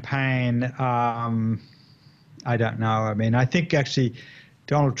campaign. I don't know. I mean, I think actually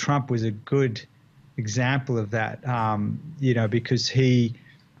Donald Trump was a good example of that, because he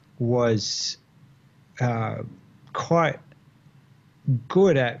was quite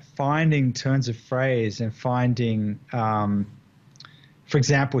good at finding turns of phrase and finding, for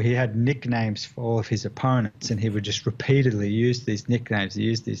example, he had nicknames for all of his opponents, and he would just repeatedly use these nicknames.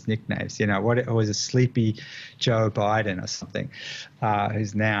 What it was, a sleepy Joe Biden or something,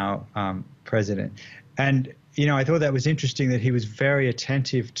 who's now president. And I thought that was interesting that he was very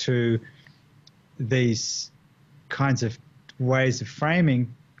attentive to these kinds of ways of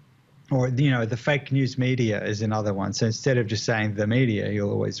framing. Or, the fake news media is another one. So instead of just saying the media, he'll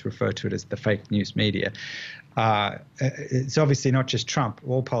always refer to it as the fake news media. It's obviously not just Trump.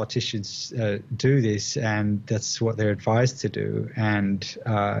 All politicians do this, and that's what they're advised to do. And,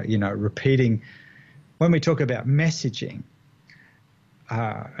 repeating, when we talk about messaging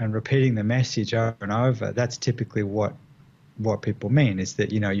and repeating the message over and over, that's typically what people mean, is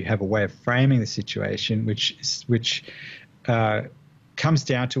that, you have a way of framing the situation which comes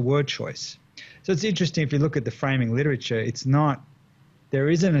down to word choice. So it's interesting, if you look at the framing literature, there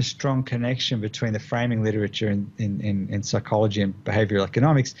isn't a strong connection between the framing literature in psychology and behavioral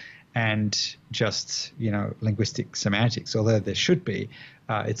economics and just, linguistic semantics, although there should be.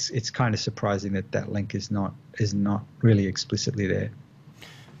 It's kind of surprising that link is not really explicitly there.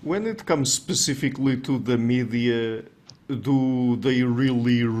 When it comes specifically to the media, do they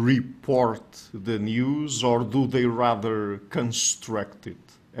really report the news, or do they rather construct it?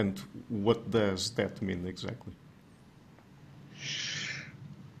 And what does that mean exactly?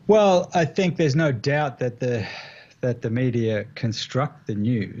 Well, I think there's no doubt that the media construct the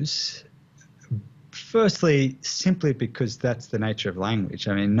news. Firstly, simply because that's the nature of language.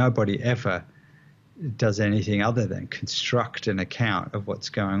 I mean, nobody ever does anything other than construct an account of what's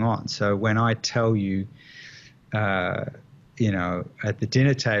going on. So when I tell you, at the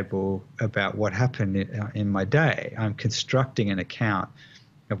dinner table about what happened in my day, I'm constructing an account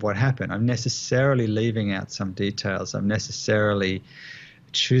of what happened. I'm necessarily leaving out some details. I'm necessarily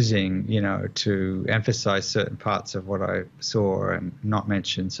choosing, to emphasize certain parts of what I saw and not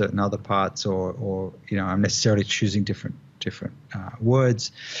mention certain other parts, or I'm necessarily choosing different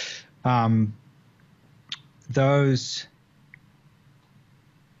words. Those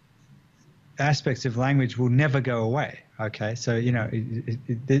aspects of language will never go away. Okay, so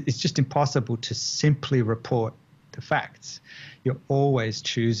it's just impossible to simply report the facts. You're always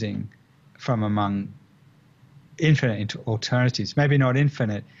choosing from among infinite alternatives. Maybe not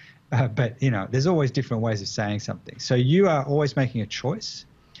infinite, but there's always different ways of saying something. So you are always making a choice.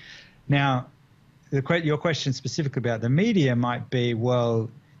 Now, your question specifically about the media might be, well,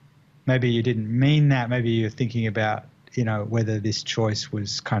 maybe you didn't mean that. Maybe you're thinking about whether this choice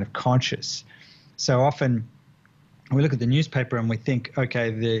was kind of conscious. So often we look at the newspaper and we think, okay,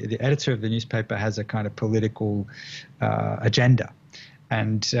 the editor of the newspaper has a kind of political agenda.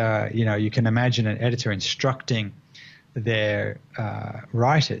 And, you can imagine an editor instructing their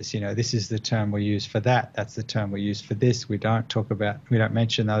writers, this is the term we use for that. That's the term we use for this. We don't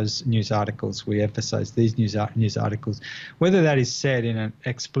mention those news articles. We emphasize these news articles. Whether that is said in an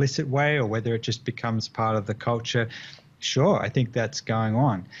explicit way or whether it just becomes part of the culture, sure, I think that's going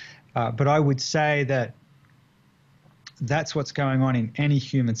on. But I would say that's what's going on in any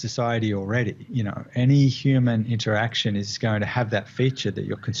human society already. Any human interaction is going to have that feature that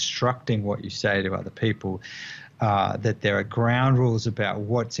you're constructing what you say to other people, that there are ground rules about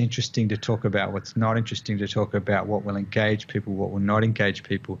what's interesting to talk about, what's not interesting to talk about, what will engage people, what will not engage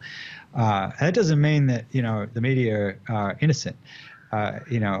people. That doesn't mean that, the media are innocent.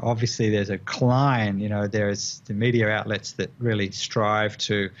 Obviously there's a decline. There's the media outlets that really strive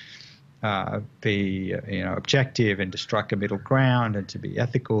to be objective and to strike a middle ground and to be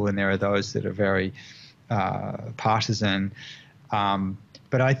ethical, and there are those that are very partisan.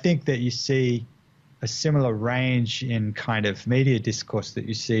 But I think that you see a similar range in kind of media discourse that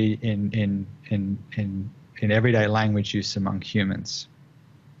you see in everyday language use among humans.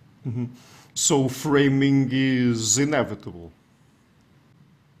 Mm-hmm. So framing is inevitable.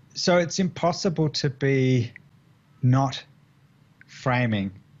 So it's impossible to be not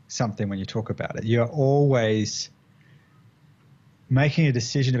framing something when you talk about it. You're always making a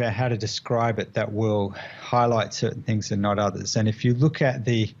decision about how to describe it that will highlight certain things and not others. And if you look at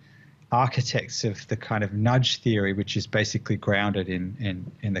the architects of the kind of nudge theory, which is basically grounded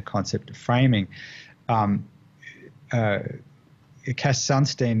in the concept of framing. Cass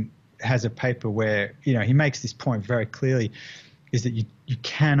Sunstein has a paper where, you know, he makes this point very clearly, is that you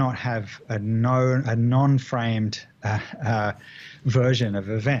cannot have a non-framed version of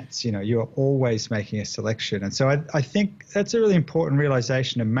events. You know, you're always making a selection. And so I think that's a really important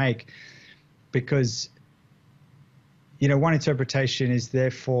realization to make, because, you know, one interpretation is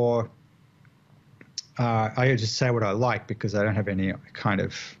therefore, I just say what I like because I don't have any kind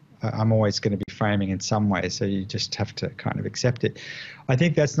of, I'm always going to be framing in some way, so you just have to kind of accept it. I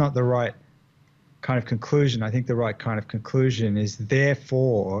think that's not the right kind of conclusion. I think the right kind of conclusion is,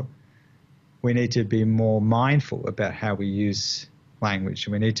 therefore, we need to be more mindful about how we use language.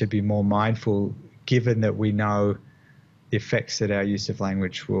 We need to be more mindful, given that we know the effects that our use of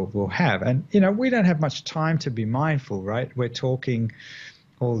language will have. And, you know, we don't have much time to be mindful, right? We're talking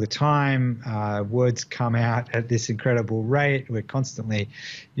all the time. Words come out at this incredible rate. We're constantly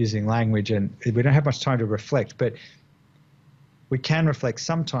using language, and we don't have much time to reflect. But we can reflect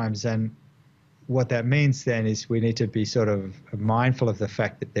sometimes, and what that means then is we need to be sort of mindful of the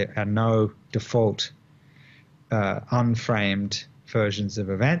fact that there are no default unframed versions of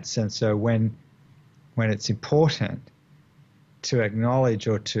events. And so when it's important to acknowledge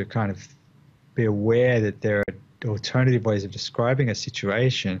or to kind of be aware that there are alternative ways of describing a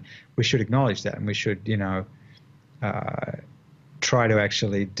situation, we should acknowledge that, and we should, you know, try to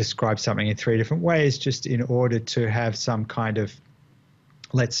actually describe something in three different ways, just in order to have some kind of,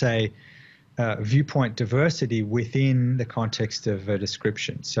 let's say, viewpoint diversity within the context of a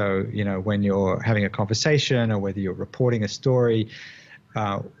description. So, you know, when you're having a conversation or whether you're reporting a story,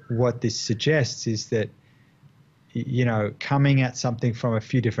 what this suggests is that, you know, coming at something from a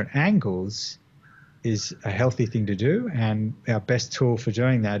few different angles is a healthy thing to do, and our best tool for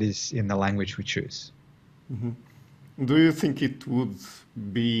doing that is in the language we choose. Mm-hmm. Do you think it would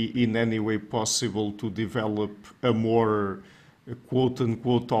be in any way possible to develop a more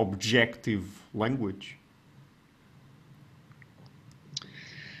quote-unquote objective language?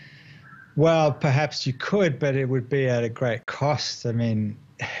 Well, perhaps you could, but it would be at a great cost. I mean,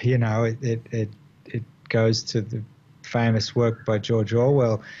 you know, it goes to the famous work by George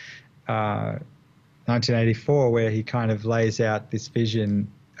Orwell, 1984, where he kind of lays out this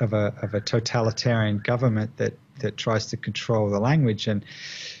vision of a totalitarian government that tries to control the language, and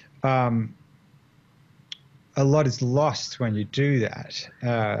a lot is lost when you do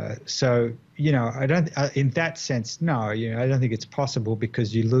that. So, you know, I don't, in that sense, no, you know, I don't think it's possible,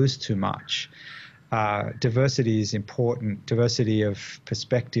 because you lose too much. Diversity is important. Diversity of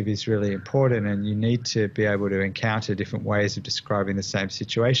perspective is really important, and you need to be able to encounter different ways of describing the same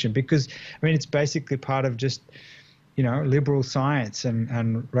situation, because, I mean, it's basically part of just, you know, liberal science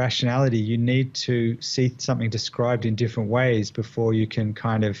and rationality. You need to see something described in different ways before you can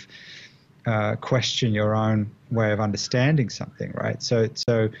kind of question your own way of understanding something, right? So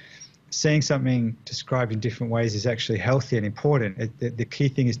seeing something described in different ways is actually healthy and important. The key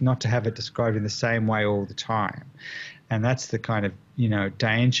thing is not to have it described in the same way all the time. And that's the kind of, you know,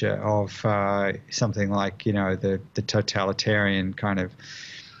 danger of something like, you know, the totalitarian kind of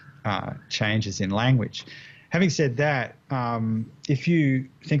changes in language. Having said that, if you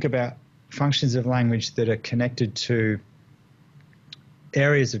think about functions of language that are connected to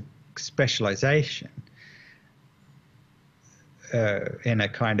areas of specialization in a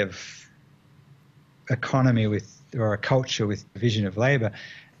kind of economy with, or a culture with division of labor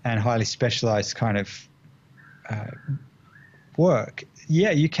and highly specialized kind of work,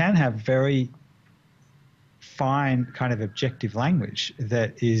 yeah, you can have very fine kind of objective language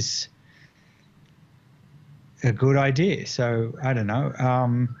that is a good idea. So I don't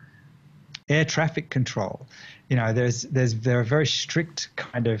know, air traffic control. You know, there are very strict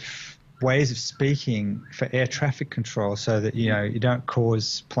kind of ways of speaking for air traffic control, so that, you know, you don't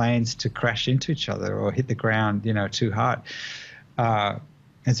cause planes to crash into each other or hit the ground, you know, too hard. And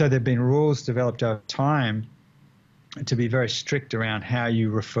so there have been rules developed over time to be very strict around how you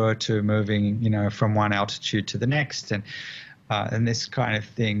refer to moving, you know, from one altitude to the next, and this kind of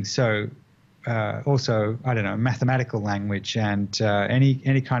thing. So also, I don't know, mathematical language and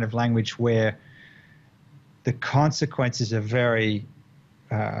any kind of language where the consequences are very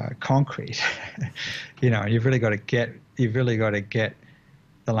concrete. You know, you've really got to get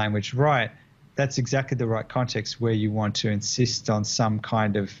the language right. That's exactly the right context where you want to insist on some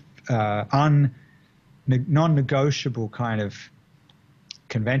kind of non-negotiable kind of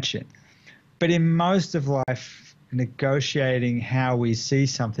convention. But in most of life, negotiating how we see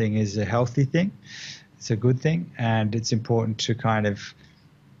something is a healthy thing. It's a good thing, and it's important to kind of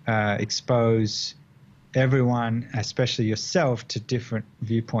expose everyone, especially yourself, to different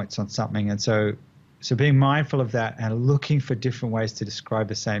viewpoints on something. And so being mindful of that and looking for different ways to describe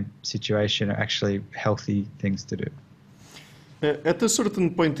the same situation are actually healthy things to do. At a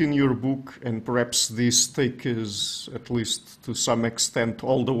certain point in your book, and perhaps this takes us, at least to some extent,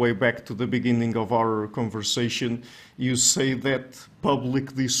 all the way back to the beginning of our conversation, you say that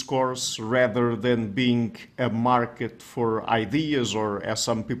public discourse, rather than being a market for ideas, or as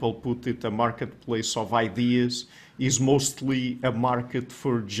some people put it, a marketplace of ideas, is mostly a market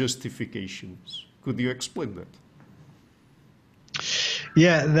for justifications. Could you explain that?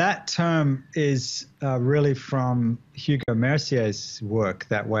 Yeah, that term is really from Hugo Mercier's work,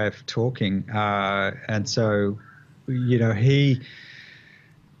 that way of talking. And so, he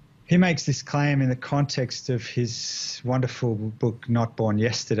makes this claim in the context of his wonderful book, Not Born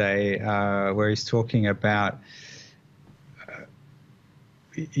Yesterday, where he's talking about,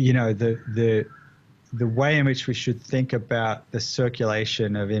 the way in which we should think about the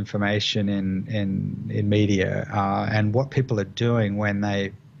circulation of information in media, and what people are doing when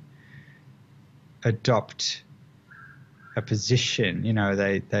they adopt a position.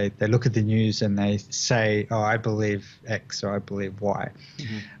 They look at the news and they say, oh, I believe X or I believe Y.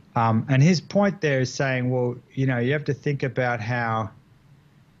 Mm-hmm. And his point there is saying, well, you have to think about how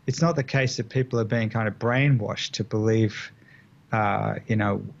it's not the case that people are being kind of brainwashed to believe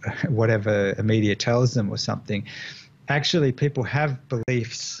whatever a media tells them or something. Actually, people have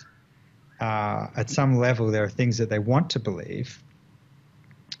beliefs at some level. There are things that they want to believe.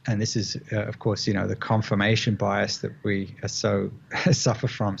 And this is, of course, the confirmation bias that we are suffer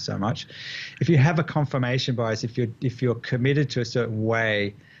from so much. If you have a confirmation bias, if you're committed to a certain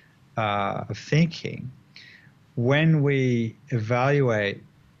way of thinking, when we evaluate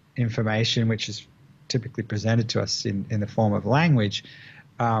information, which is typically presented to us in the form of language,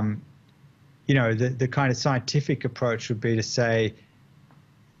 the kind of scientific approach would be to say,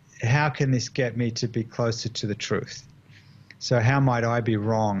 how can this get me to be closer to the truth? So how might I be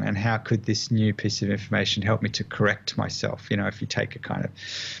wrong, and how could this new piece of information help me to correct myself? If you take a kind of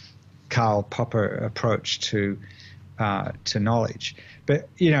Karl Popper approach to knowledge. But,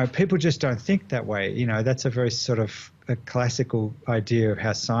 people just don't think that way. That's a very sort of a classical idea of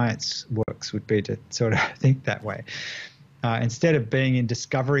how science works, would be to sort of think that way. Instead of being in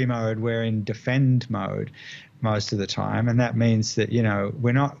discovery mode, we're in defend mode most of the time. And that means that,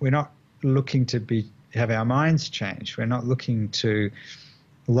 we're not looking to have our minds changed. We're not looking to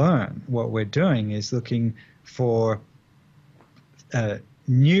learn. What we're doing is looking for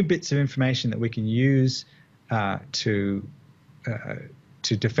new bits of information that we can use to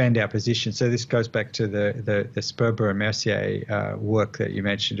defend our position. So this goes back to the Sperber and Mercier work that you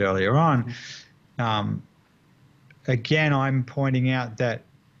mentioned earlier on. Again, I'm pointing out that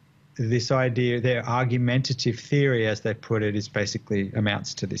this idea, their argumentative theory, as they put it, is basically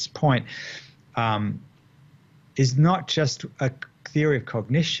amounts to this point, is not just a theory of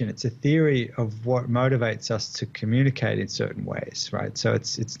cognition. It's a theory of what motivates us to communicate in certain ways, right? So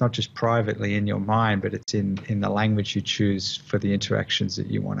it's not just privately in your mind, but it's in the language you choose for the interactions that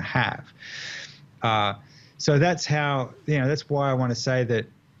you want to have. So that's how, that's why I want to say that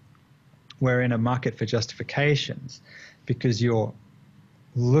we're in a market for justifications, because you're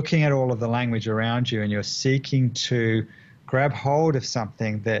looking at all of the language around you and you're seeking to grab hold of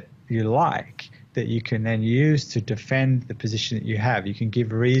something that you like, that you can then use to defend the position that you have. You can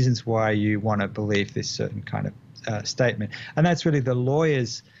give reasons why you want to believe this certain kind of statement. And that's really the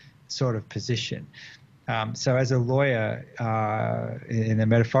lawyer's sort of position. So as a lawyer, in a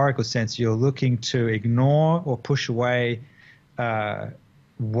metaphorical sense, you're looking to ignore or push away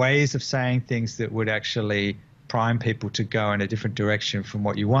ways of saying things that would actually prime people to go in a different direction from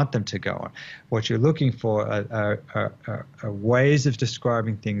what you want them to go on. What you're looking for are ways of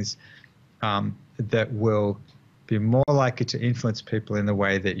describing things that will be more likely to influence people in the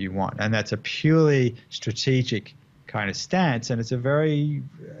way that you want. And that's a purely strategic kind of stance, and it's a very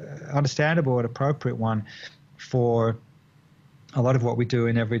understandable and appropriate one for a lot of what we do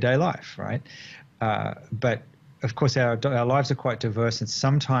in everyday life, right? But of course, our lives are quite diverse, and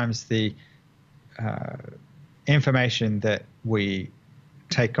sometimes the information that we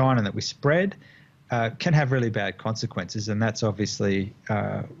take on and that we spread can have really bad consequences, and that's obviously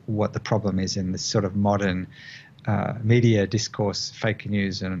what the problem is in this sort of modern media discourse, fake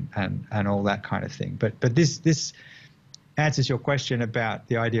news, and all that kind of thing. But this answers your question about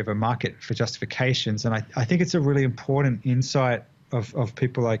the idea of a market for justifications, and I think it's a really important insight of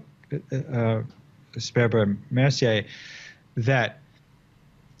people like Sperber and Mercier, that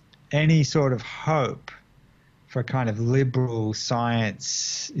any sort of hope for a kind of liberal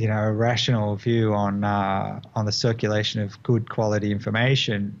science, rational view on the circulation of good quality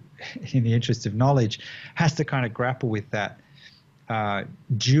information in the interest of knowledge, has to kind of grapple with that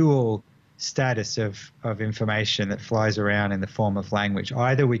dual status of information that flies around in the form of language.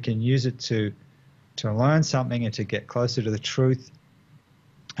 Either we can use it to learn something and to get closer to the truth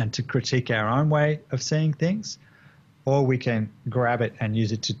and to critique our own way of seeing things, or we can grab it and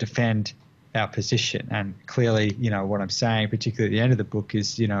use it to defend our position. And clearly, what I'm saying, particularly at the end of the book,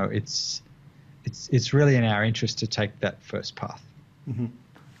 is, it's really in our interest to take that first path. Mm-hmm.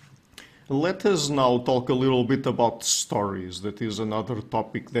 Let us now talk a little bit about stories. That is another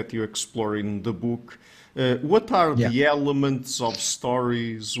topic that you explore in the book. What are the elements of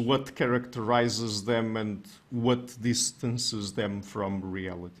stories? What characterizes them, and what distances them from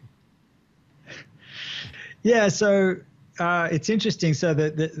reality? Yeah, so it's interesting. So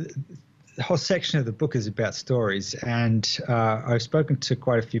the whole section of the book is about stories, and I've spoken to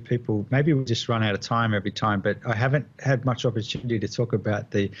quite a few people. Maybe we just run out of time every time, but I haven't had much opportunity to talk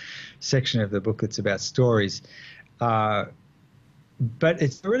about the section of the book that's about stories. But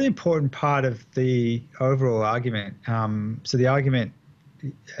it's a really important part of the overall argument. So the argument,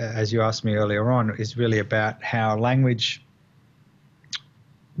 as you asked me earlier on, is really about how language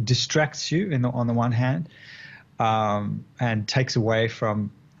distracts you on the one hand, and takes away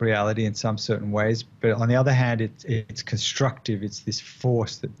from reality in some certain ways. But on the other hand, it's constructive. It's this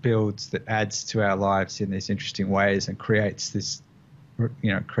force that builds, that adds to our lives in these interesting ways and creates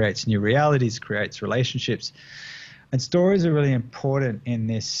creates new realities, creates relationships. And stories are really important in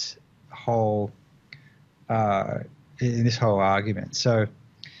this whole argument. So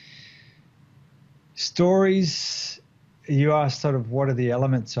stories, you asked sort of what are the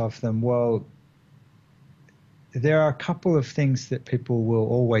elements of them. Well, there are a couple of things that people will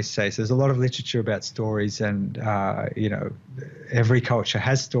always say. So there's a lot of literature about stories, and every culture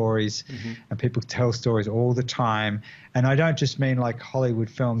has stories, mm-hmm. and people tell stories all the time. And I don't just mean like Hollywood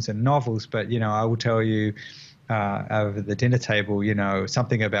films and novels, but I will tell you over the dinner table,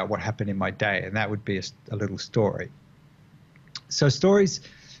 something about what happened in my day, and that would be a little story. So stories,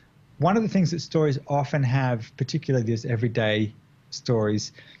 one of the things that stories often have, particularly these everyday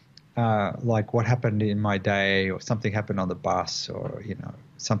stories, like what happened in my day, or something happened on the bus, or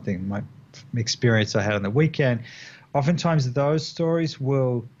something, my experience I had on the weekend. Oftentimes those stories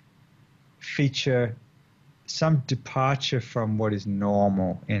will feature some departure from what is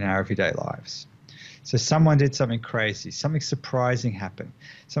normal in our everyday lives. So someone did something crazy, something surprising happened,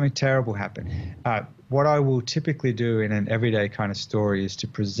 something terrible happened. What I will typically do in an everyday kind of story is to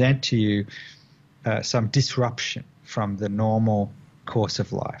present to you some disruption from the normal course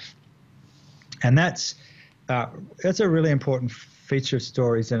of life. And that's a really important feature of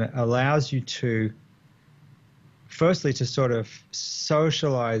stories, and it allows you to, firstly, to sort of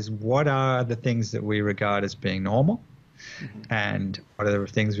socialize what are the things that we regard as being normal, mm-hmm. and what are the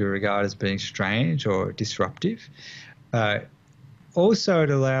things we regard as being strange or disruptive. Also, it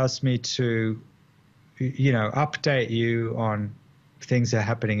allows me to, update you on things that are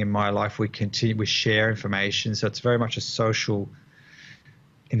happening in my life. We share information, so it's very much a social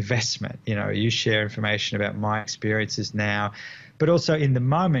investment. You share information about my experiences now, but also in the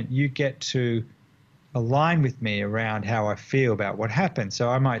moment you get to align with me around how I feel about what happened. So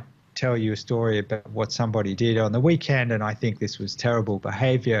I might tell you a story about what somebody did on the weekend, and I think this was terrible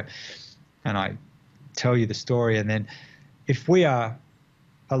behavior, and I tell you the story, and then if we are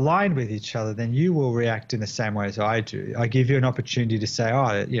aligned with each other, then you will react in the same way as I do. I give you an opportunity to say,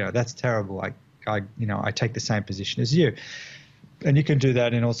 that's terrible. I take the same position as you. And you can do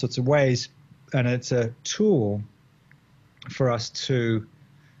that in all sorts of ways, and it's a tool for us to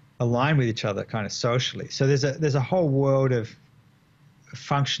align with each other kind of socially. So there's a whole world of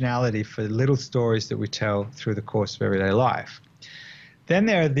functionality for little stories that we tell through the course of everyday life. Then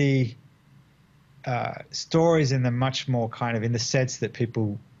there are the stories in the much more kind of in the sense that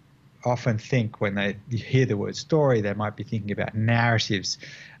people often think when they hear the word story, they might be thinking about narratives,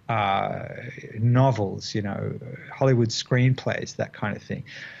 novels, Hollywood screenplays, that kind of thing.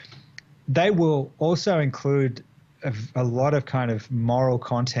 They will also include a lot of kind of moral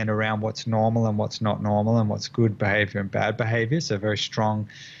content around what's normal and what's not normal, and what's good behavior and bad behavior. So a very strong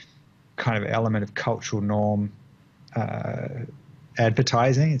kind of element of cultural norm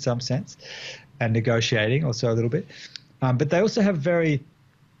advertising in some sense, and negotiating also a little bit. But they also have very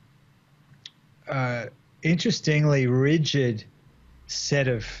interestingly rigid set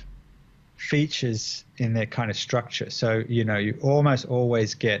of features in their kind of structure. So, you almost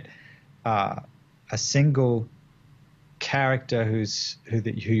always get a single character who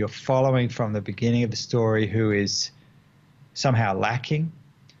you're following from the beginning of the story who is somehow lacking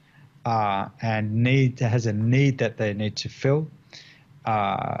and has a need that they need to fill.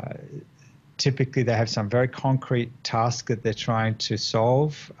 Typically, they have some very concrete task that they're trying to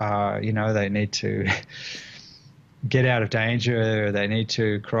solve. They need to get out of danger, or they need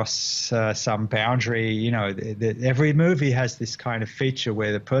to cross some boundary. Every movie has this kind of feature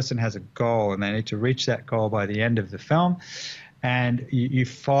where the person has a goal and they need to reach that goal by the end of the film. And you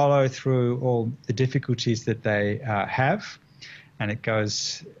follow through all the difficulties that they have. And it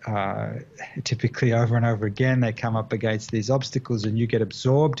goes typically over and over again. They come up against these obstacles, and you get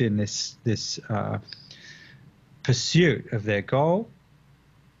absorbed in this pursuit of their goal.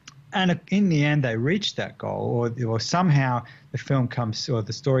 And in the end, they reach that goal, or somehow the film comes, or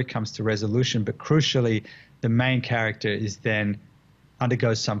the story comes to resolution. But crucially, the main character is then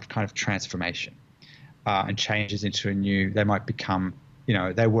undergoes some kind of transformation and changes into a new. They might become,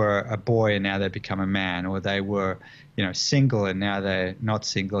 they were a boy and now they become a man, or they were, single and now they're not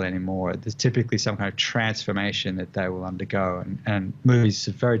single anymore. There's typically some kind of transformation that they will undergo, and movies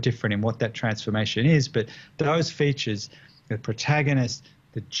are very different in what that transformation is. But those features, the protagonist,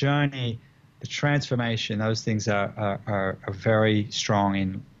 the journey, the transformation, those things are very strong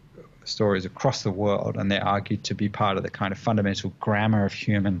in stories across the world, and they're argued to be part of the kind of fundamental grammar of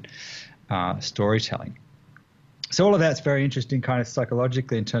human storytelling. So all of that's very interesting kind of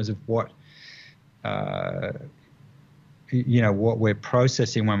psychologically in terms of what we're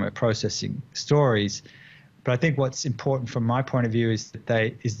processing when we're processing stories. But I think what's important from my point of view is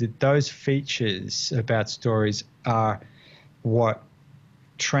that those features about stories are what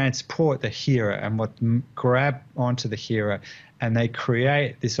transport the hearer and what grab onto the hearer, and they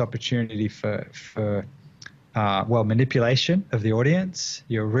create this opportunity for manipulation of the audience.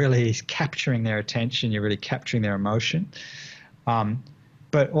 You're really capturing their attention, you're really capturing their emotion,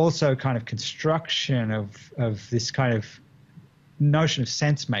 but also kind of construction of this kind of notion of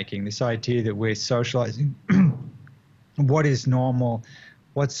sense making, this idea that we're socializing what is normal,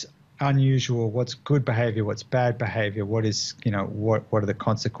 what's unusual, what's good behavior, what's bad behavior, what is, what are the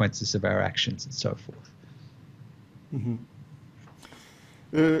consequences of our actions, and so forth. Mm-hmm.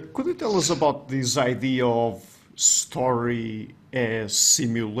 Could you tell us about this idea of story as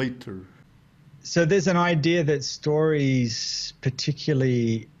simulator? So there's an idea that stories,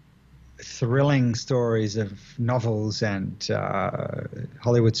 particularly thrilling stories of novels and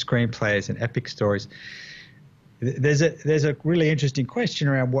Hollywood screenplays and epic stories, there's a really interesting question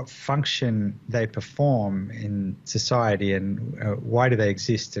around what function they perform in society, and why do they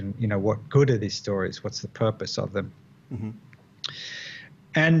exist, and what good are these stories, what's the purpose of them. Mm-hmm.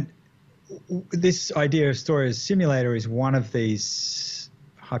 And this idea of story as simulator is one of these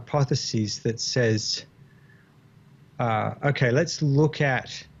hypotheses that says, okay, let's look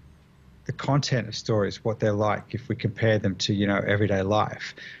at the content of stories, what they're like, if we compare them to, everyday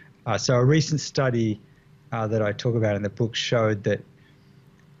life. So a recent study that I talk about in the book showed that,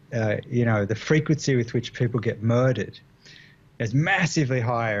 the frequency with which people get murdered is massively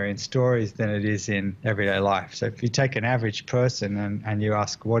higher in stories than it is in everyday life. So if you take an average person and you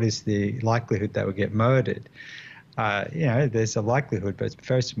ask what is the likelihood they will get murdered, there's a likelihood, but it's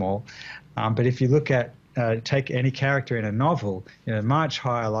very small. But if you look at, take any character in a novel, much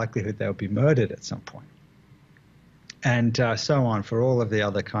higher likelihood they'll be murdered at some point. And so on for all of the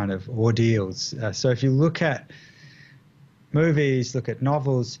other kind of ordeals. So if you look at movies, look at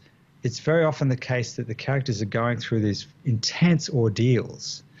novels, it's very often the case that the characters are going through these intense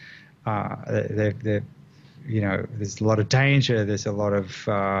ordeals. There's a lot of danger, there's a lot of,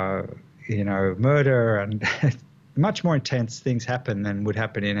 murder, and much more intense things happen than would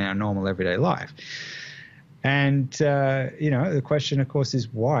happen in our normal everyday life. And, the question, of course,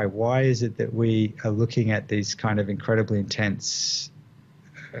 is why? Why is it that we are looking at these kind of incredibly intense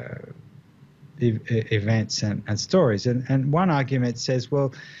events and stories? And one argument says,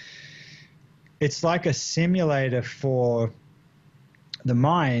 well, it's like a simulator for the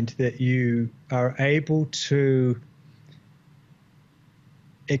mind, that you are able to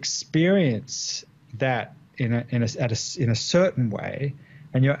experience that in a certain way,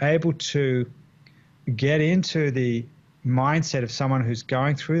 and you're able to get into the mindset of someone who's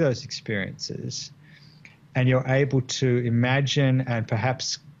going through those experiences, and you're able to imagine and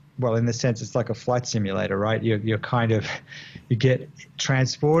perhaps, well, in the sense it's like a flight simulator, right? You get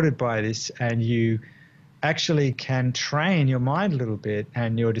transported by this, and you actually can train your mind a little bit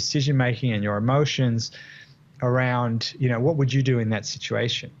and your decision making and your emotions around, what would you do in that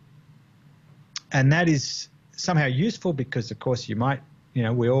situation? And that is somehow useful because, of course, you might,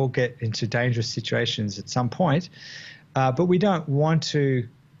 we all get into dangerous situations at some point, But we don't want to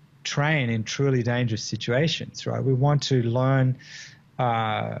train in truly dangerous situations, right? We want to learn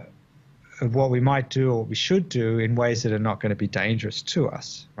what we might do or what we should do in ways that are not going to be dangerous to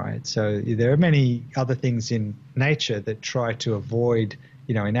us, right? So there are many other things in nature that try to avoid,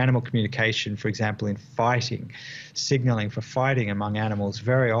 in animal communication, for example, in fighting, signaling for fighting among animals.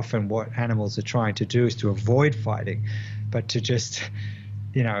 Very often what animals are trying to do is to avoid fighting, but to just,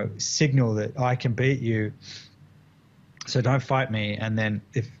 signal that I can beat you, so don't fight me. And then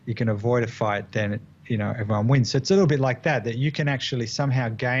if you can avoid a fight, then everyone wins. So it's a little bit like that you can actually somehow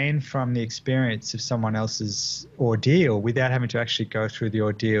gain from the experience of someone else's ordeal without having to actually go through the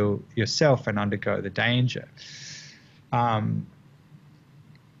ordeal yourself and undergo the danger.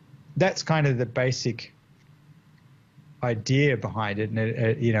 That's kind of the basic idea behind it,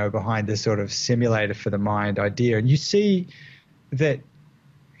 and behind the sort of simulator for the mind idea. And you see that,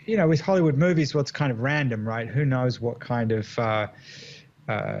 with Hollywood movies, what's kind of random, right? Who knows what kind of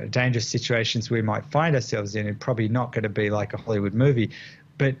dangerous situations we might find ourselves in, and probably not going to be like a Hollywood movie.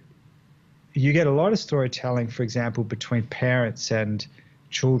 But you get a lot of storytelling, for example, between parents and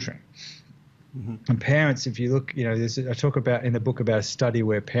children. Mm-hmm. And parents, if you look, I talk about in the book about a study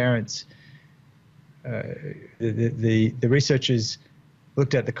where parents, the researchers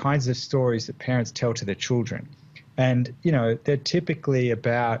looked at the kinds of stories that parents tell to their children. And, they're typically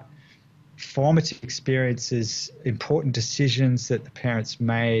about formative experiences, important decisions that the parents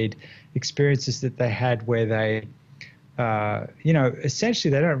made, experiences that they had where they,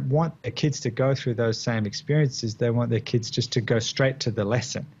 essentially they don't want their kids to go through those same experiences. They want their kids just to go straight to the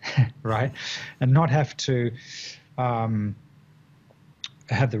lesson, right? And not have to have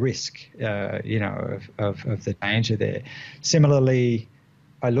the risk, of the danger there. Similarly,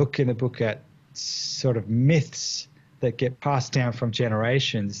 I look in the book at sort of myths that get passed down from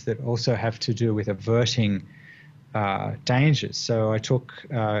generations that also have to do with averting dangers. So I talk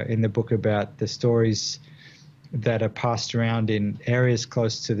in the book about the stories that are passed around in areas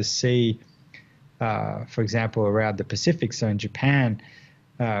close to the sea, for example, around the Pacific, so in Japan,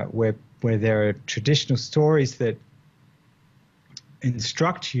 where there are traditional stories that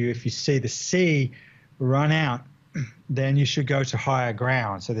instruct you, if you see the sea run out, then you should go to higher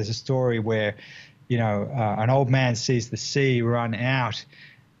ground. So there's a story where, an old man sees the sea run out,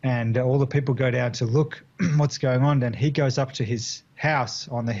 and all the people go down to look what's going on. And he goes up to his house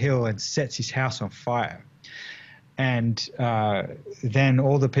on the hill and sets his house on fire. And then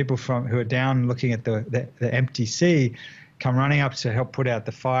all the people who are down looking at the empty sea come running up to help put out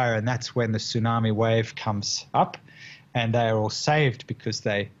the fire. And that's when the tsunami wave comes up, and they are all saved because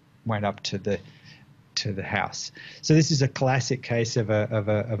they went up to the house. So this is a classic case of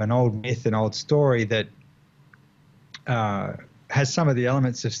an old myth, an old story that has some of the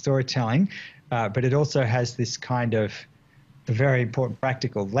elements of storytelling, but it also has this kind of a very important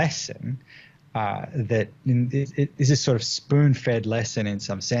practical lesson that it is a sort of spoon-fed lesson in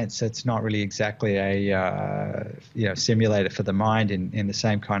some sense. It's not really exactly a simulator for the mind in the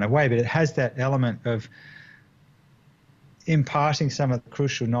same kind of way, but it has that element of imparting some of the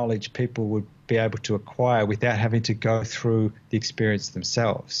crucial knowledge people would be able to acquire without having to go through the experience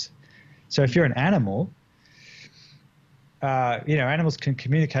themselves. So if you're an animal, animals can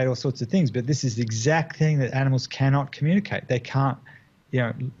communicate all sorts of things, but this is the exact thing that animals cannot communicate. They can't,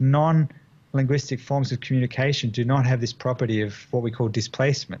 non-linguistic forms of communication do not have this property of what we call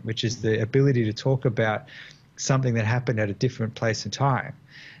displacement, which is the ability to talk about something that happened at a different place and time.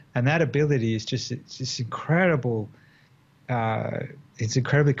 And that ability is just incredible. It's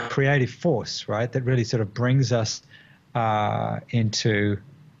incredibly creative force, right? That really sort of brings us into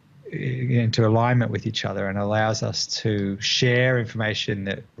alignment with each other and allows us to share information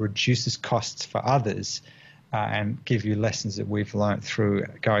that reduces costs for others and give you lessons that we've learned through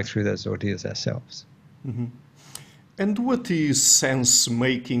going through those ordeals ourselves. Mm-hmm. And what is sense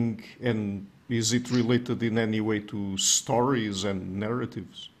making, and is it related in any way to stories and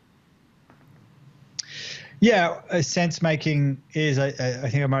narratives? Yeah, sense making is, I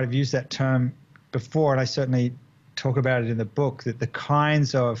think I might have used that term before, and I certainly talk about it in the book, that the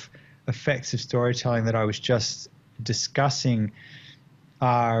kinds of effects of storytelling that I was just discussing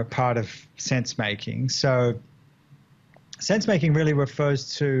are part of sense making. So sense making really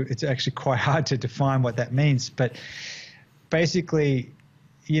refers to, it's actually quite hard to define what that means, but basically,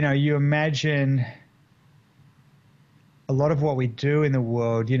 you imagine a lot of what we do in the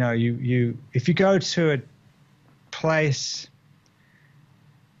world, if you go to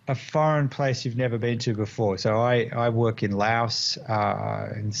a foreign place you've never been to before. So I work in Laos,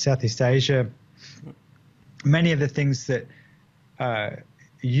 in Southeast Asia. Many of the things that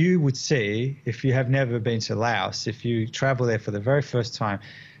you would see, if you have never been to Laos, if you travel there for the very first time,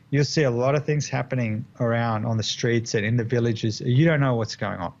 you'll see a lot of things happening around on the streets and in the villages. You don't know what's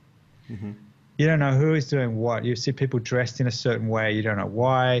going on. Mm-hmm. You don't know who is doing what. You see people dressed in a certain way. You don't know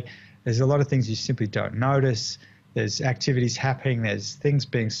why. There's a lot of things you simply don't notice. There's activities happening. There's things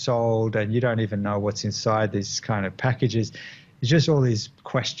being sold, and you don't even know what's inside these kind of packages. It's just all these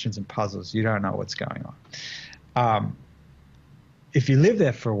questions and puzzles. You don't know what's going on. If you live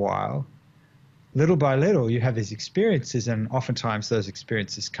there for a while, little by little, you have these experiences, and oftentimes those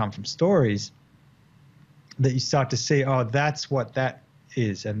experiences come from stories that you start to see, oh, that's what that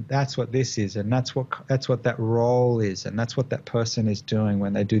is, and that's what this is, and that's what that role is, and that's what that person is doing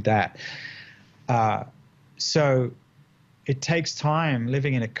when they do that. So it takes time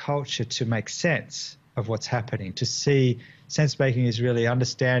living in a culture to make sense of what's happening. To see sense making is really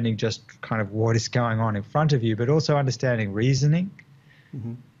understanding just kind of what is going on in front of you, but also understanding reasoning,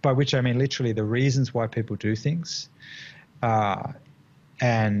 mm-hmm. by which I mean literally the reasons why people do things,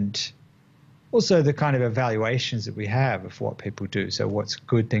 and also the kind of evaluations that we have of what people do. So what's a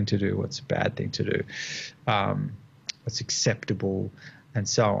good thing to do, what's a bad thing to do, what's acceptable, and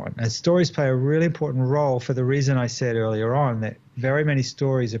so on. And stories play a really important role for the reason I said earlier on, that very many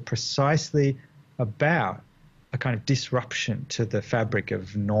stories are precisely about a kind of disruption to the fabric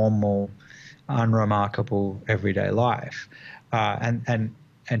of normal, unremarkable everyday life. And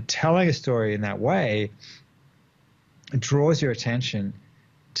telling a story in that way draws your attention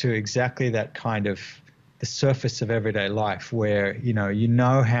to exactly that kind of the surface of everyday life, where you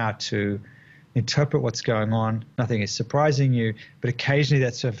know how to interpret what's going on. Nothing is surprising you, but occasionally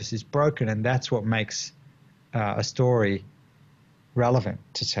that surface is broken, and that's what makes a story relevant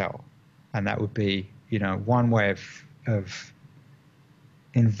to tell. And that would be, one way of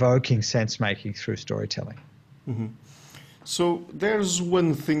invoking sense making through storytelling. Mm-hmm. So there's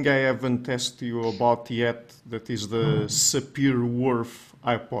one thing I haven't asked you about yet, that is the Sapir-Whorf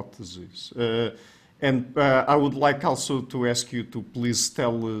hypothesis. And I would like also to ask you to please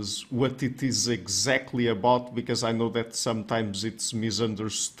tell us what it is exactly about, because I know that sometimes it's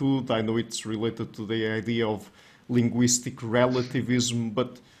misunderstood. I know it's related to the idea of linguistic relativism,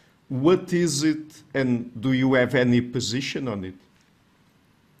 but what is it, and do you have any position on it?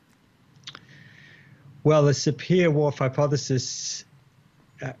 Well, the Sapir-Whorf hypothesis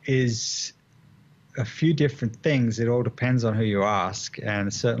is a few different things. It all depends on who you ask,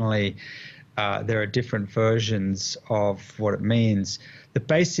 and certainly there are different versions of what it means. The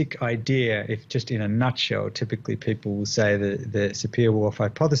basic idea, if just in a nutshell, typically people will say that the Sapir-Whorf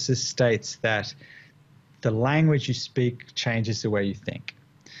hypothesis states that the language you speak changes the way you think.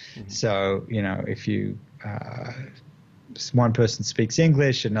 Mm-hmm. So, if you one person speaks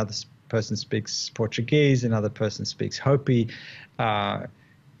English, another person speaks Portuguese, another person speaks Hopi,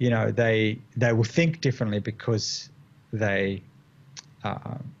 they will think differently because they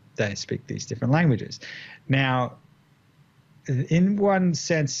speak these different languages. Now, in one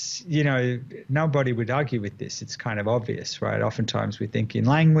sense, nobody would argue with this. It's kind of obvious, right? Oftentimes we think in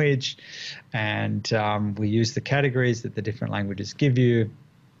language, and we use the categories that the different languages give you.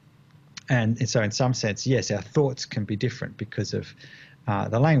 And so in some sense, yes, our thoughts can be different because of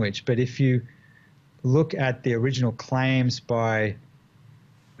the language. But if you look at the original claims by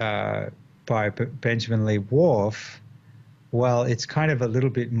Benjamin Lee Whorf, well, it's kind of a little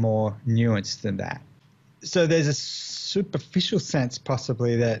bit more nuanced than that. So there's a superficial sense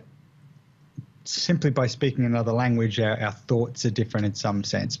possibly that simply by speaking another language, our thoughts are different in some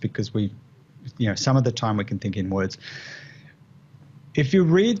sense, because some of the time we can think in words. If you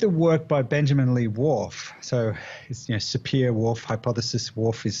read the work by Benjamin Lee Whorf, so it's Sapir-Whorf hypothesis,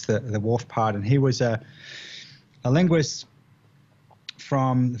 Whorf is the Whorf part, and he was a linguist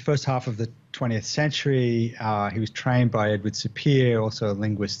from the first half of the 20th century. He was trained by Edward Sapir, also a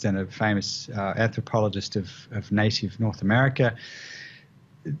linguist and a famous anthropologist of native North America.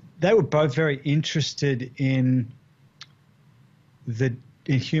 They were both very interested in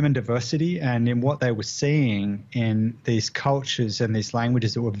human diversity and in what they were seeing in these cultures and these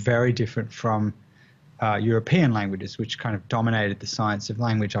languages that were very different from European languages, which kind of dominated the science of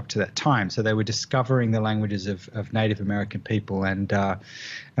language up to that time. So they were discovering the languages of Native American people and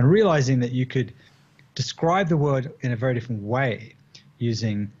realizing that you could describe the world in a very different way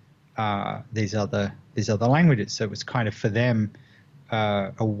using these other languages. So it was kind of for them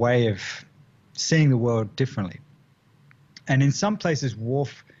a way of seeing the world differently. And in some places,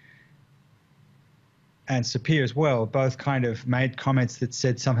 Whorf and Sapir as well both kind of made comments that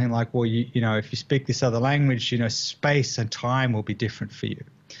said something like, well, if you speak this other language, space and time will be different for you.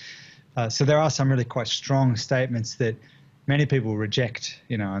 So there are some really quite strong statements that many people reject,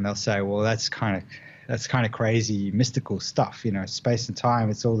 and they'll say, well, that's kind of crazy, mystical stuff, space and time,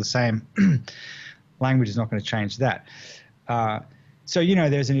 it's all the same. Language is not going to change that. So,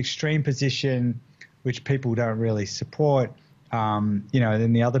 there's an extreme position which people don't really support.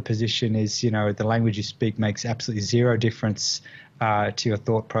 Then the other position is, the language you speak makes absolutely zero difference to your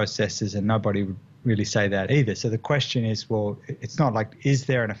thought processes, and nobody would really say that either. So the question is, well, it's not like, is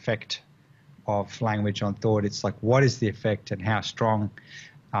there an effect of language on thought? It's like, what is the effect and how strong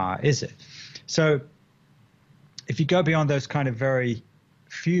is it? So if you go beyond those kind of very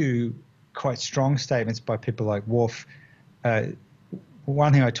few, quite strong statements by people like Whorf,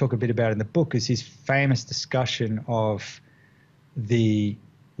 one thing I talk a bit about in the book is his famous discussion of the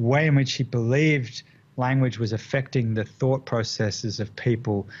way in which he believed language was affecting the thought processes of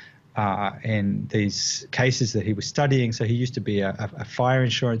people in these cases that he was studying. So he used to be a fire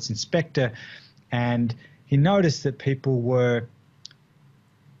insurance inspector, and he noticed that people were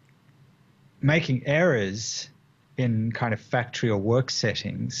making errors in kind of factory or work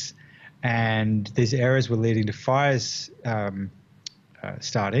settings, and these errors were leading to fires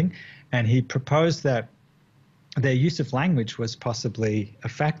starting, and he proposed that their use of language was possibly a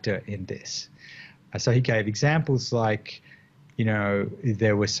factor in this. So he gave examples like,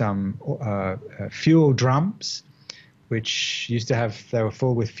 there were some fuel drums which used to have, they were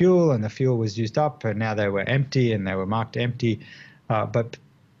full with fuel and the fuel was used up, and now they were empty and they were marked empty. But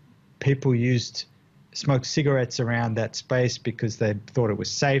people smoked cigarettes around that space because they thought it was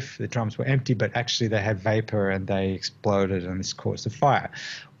safe. The drums were empty, but actually they had vapor and they exploded, and this caused a fire.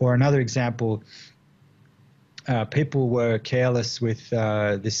 Or another example, people were careless with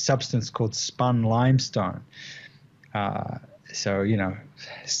this substance called spun limestone. So,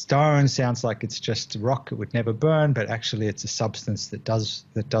 stone sounds like it's just rock, it would never burn, but actually it's a substance that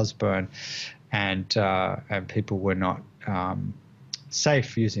does burn, and people were not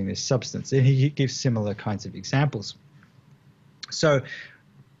safe using this substance. And he gives similar kinds of examples. So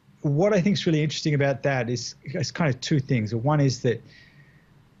what I think is really interesting about that is kind of two things. One is that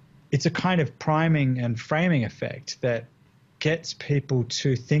it's a kind of priming and framing effect that gets people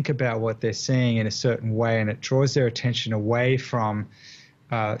to think about what they're seeing in a certain way, and it draws their attention away from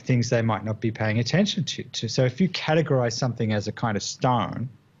things they might not be paying attention to. So if you categorize something as a kind of stone,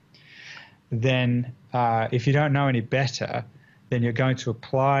 then if you don't know any better, then you're going to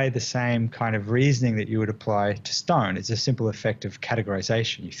apply the same kind of reasoning that you would apply to stone. It's a simple effect of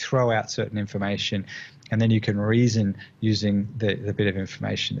categorization. You throw out certain information, and then you can reason using the bit of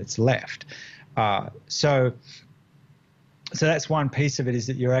information that's left. So that's one piece of it, is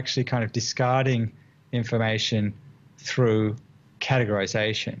that you're actually kind of discarding information through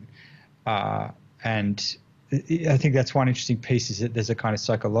categorization. And I think that's one interesting piece, is that there's a kind of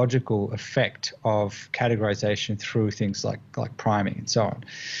psychological effect of categorization through things like priming and so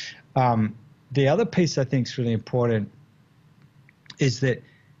on. The other piece I think is really important is that,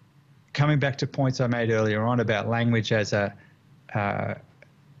 coming back to points I made earlier on about language as a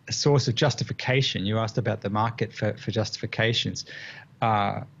source of justification. You asked about the market for justifications.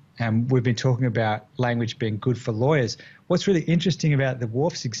 And we've been talking about language being good for lawyers. What's really interesting about the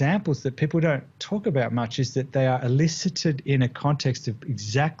Whorf's examples that people don't talk about much is that they are elicited in a context of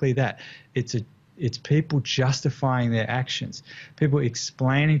exactly that. It's people justifying their actions, people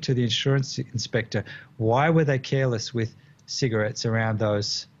explaining to the insurance inspector why were they careless with cigarettes around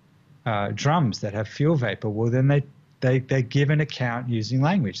those drums that have fuel vapor. Well, then they give an account using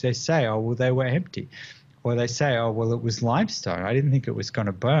language. They say, oh, well, they were empty. Or they say, oh, well, it was limestone. I didn't think it was going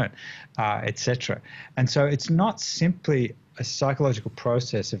to burn, etc. And so it's not simply a psychological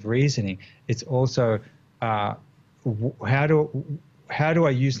process of reasoning. It's also how do I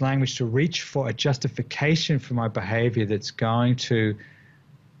use language to reach for a justification for my behavior that's going to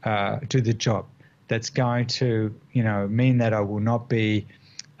do the job, that's going to, mean that I will not be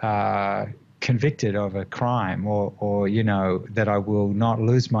convicted of a crime, or that I will not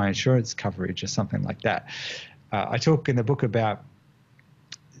lose my insurance coverage or something like that. I talk in the book about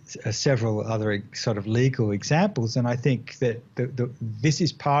several other sort of legal examples, and I think that this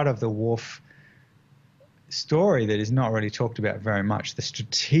is part of the Whorf story that is not really talked about very much, the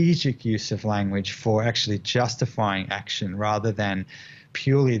strategic use of language for actually justifying action, rather than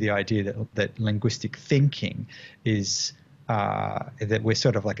purely the idea that linguistic thinking is that we're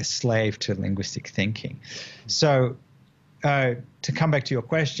sort of like a slave to linguistic thinking. So to come back to your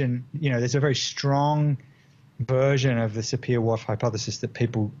question, there's a very strong version of the Sapir-Whorf hypothesis that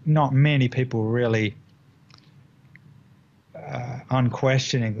not many people really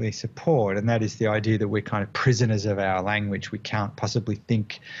unquestioningly support, and that is the idea that we're kind of prisoners of our language. We can't possibly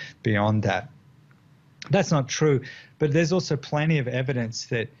think beyond that. That's not true, but there's also plenty of evidence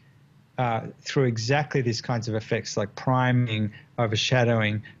that through exactly these kinds of effects like priming,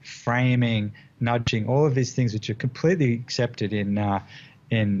 overshadowing, framing, nudging, all of these things which are completely accepted in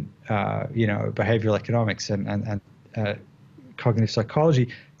behavioral economics and cognitive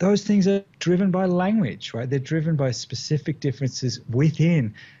psychology, those things are driven by language, right? They're driven by specific differences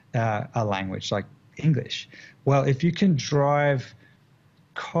within a language like English. Well, if you can drive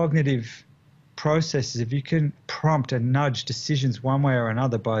cognitive processes, if you can prompt and nudge decisions one way or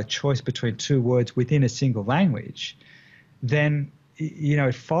another by a choice between two words within a single language, then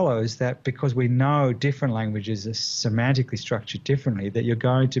it follows that because we know different languages are semantically structured differently, that you're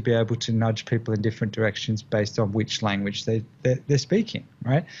going to be able to nudge people in different directions based on which language they're speaking,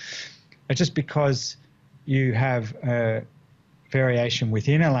 right? And just because you have a variation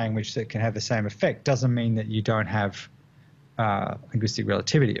within a language that can have the same effect doesn't mean that you don't have linguistic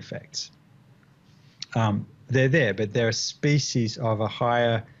relativity effects. They're there, but they're a species of a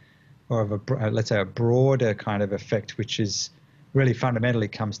higher or of let's say a broader kind of effect, which is really fundamentally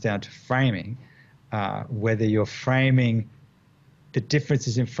comes down to framing, whether you're framing, the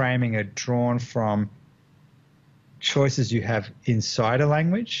differences in framing are drawn from choices you have inside a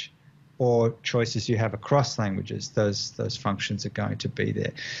language or choices you have across languages. Those functions are going to be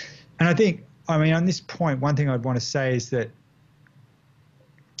there. And I think, on this point, one thing I'd want to say is that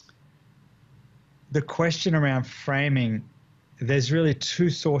the question around framing, there's really two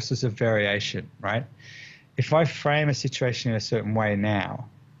sources of variation, right? If I frame a situation in a certain way now,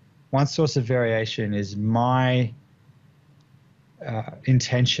 one source of variation is my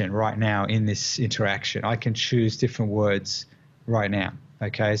intention right now in this interaction. I can choose different words right now,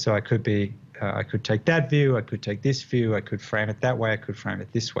 okay? So I could take that view, I could take this view, I could frame it that way, I could frame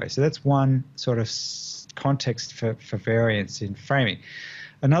it this way. So that's one sort of context for variance in framing.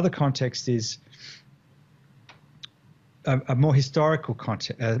 Another context is a more historical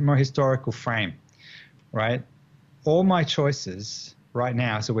context, a more historical frame, right? All my choices right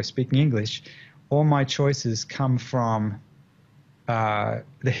now, so we're speaking English, all my choices come from the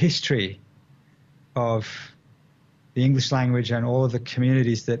history of the English language and all of the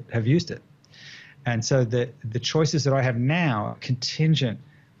communities that have used it. And so the choices that I have now are contingent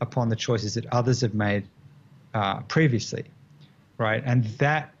upon the choices that others have made previously, right? And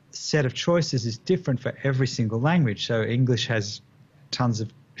that set of choices is different for every single language. So English has tons of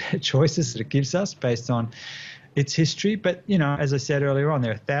choices that it gives us based on its history. But, as I said earlier on,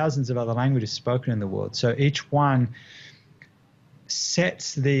 there are thousands of other languages spoken in the world. So each one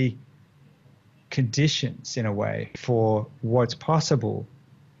sets the conditions in a way for what's possible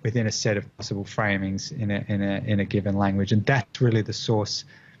within a set of possible framings in a given language. And that's really the source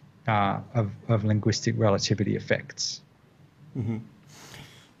of linguistic relativity effects. Mm-hmm.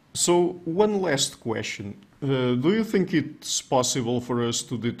 So one last question. Do you think it's possible for us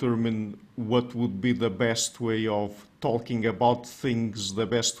to determine what would be the best way of talking about things, the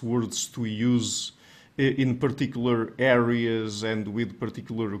best words to use in particular areas and with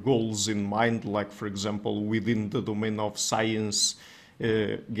particular goals in mind, like, for example, within the domain of science,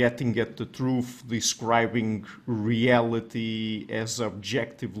 getting at the truth, describing reality as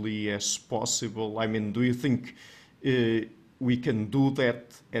objectively as possible? Do you think we can do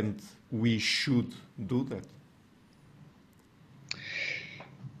that and we should do that?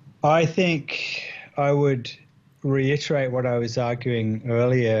 I think I would reiterate what I was arguing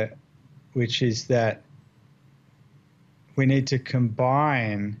earlier, which is that we need to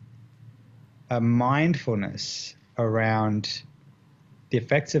combine a mindfulness around the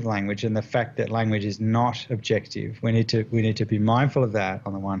effects of language and the fact that language is not objective. We need to be mindful of that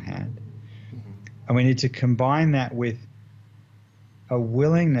on the one hand, and we need to combine that with a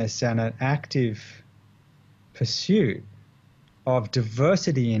willingness and an active pursuit of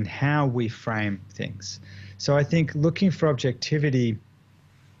diversity in how we frame things. So I think looking for objectivity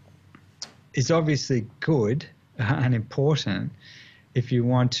is obviously good and important if you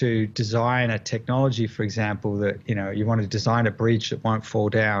want to design a technology, for example, that, you want to design a bridge that won't fall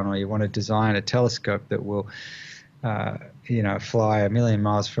down, or you want to design a telescope that will, fly 1 million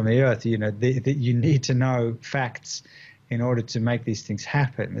miles from the Earth. That you need to know facts in order to make these things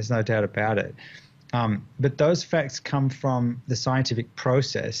happen. There's no doubt about it. But those facts come from the scientific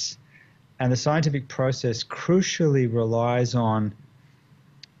process, and the scientific process crucially relies on,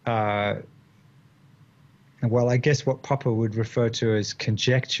 I guess what Popper would refer to as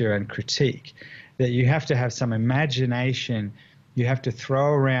conjecture and critique, that you have to have some imagination, you have to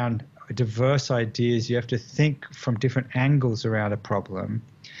throw around diverse ideas, you have to think from different angles around a problem,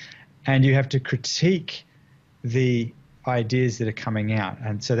 and you have to critique the ideas that are coming out.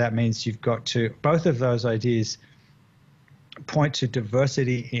 And so that means you've got to, both of those ideas point to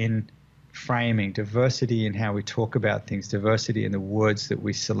diversity in framing, diversity in how we talk about things, diversity in the words that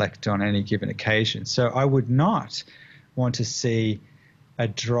we select on any given occasion. So I would not want to see a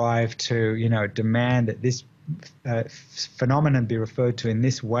drive to, demand that this phenomenon be referred to in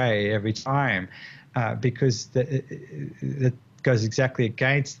this way every time, because that goes exactly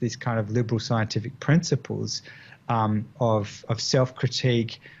against these kind of liberal scientific principles of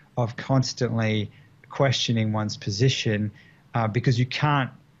self-critique, of constantly questioning one's position, because you can't,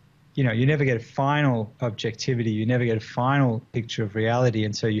 you never get a final objectivity, you never get a final picture of reality,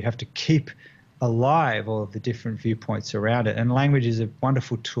 and so you have to keep alive all of the different viewpoints around it. And language is a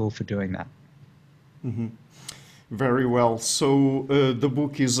wonderful tool for doing that. Mm-hmm. Very well. So the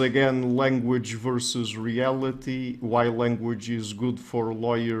book is again Language versus Reality, Why Language is Good for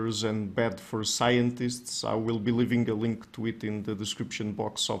Lawyers and Bad for Scientists. I will be leaving a link to it in the description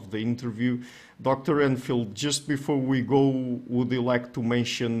box of the interview. Dr. Enfield, just before we go, would you like to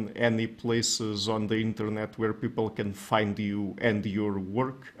mention any places on the internet where people can find you and your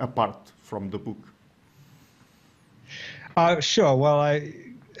work apart from the book? Sure. Well,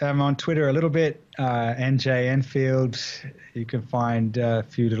 I'm on Twitter a little bit, NJ Enfield. You can find a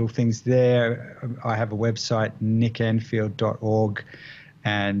few little things there. I have a website, nickenfield.org,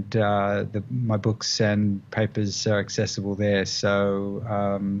 and my books and papers are accessible there.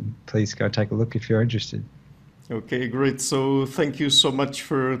 So please go take a look if you're interested. Okay, great. So thank you so much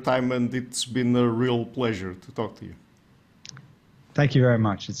for your time, and it's been a real pleasure to talk to you. Thank you very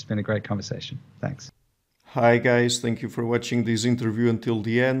much. It's been a great conversation. Thanks. Hi guys, thank you for watching this interview until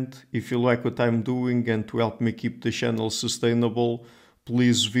the end. If you like what I'm doing and to help me keep the channel sustainable,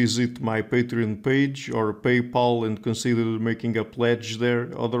 please visit my Patreon page or PayPal and consider making a pledge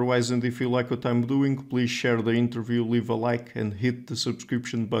there. Otherwise, and if you like what I'm doing, please share the interview, leave a like and hit the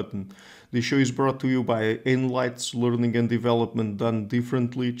subscription button. The show is brought to you by Enlights, Learning and Development Done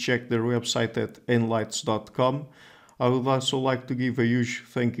Differently. Check their website at enlights.com. I would also like to give a huge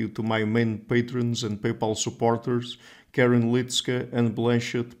thank you to my main patrons and PayPal supporters, Karen Litska, Anne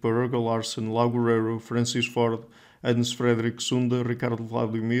Blanchett, Parago Larsen, Lau Guerrero, Francis Ford, Hans Frederick Sunda, Ricardo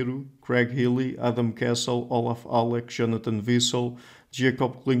Vladimiro, Craig Healy, Adam Kessel, Olaf Alec, Jonathan Wiesel,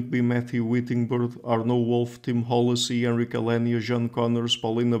 Jacob Klinkby, Matthew Whittingbird, Arno Wolf, Tim Hollesy, Enrique Alenia, John Connors,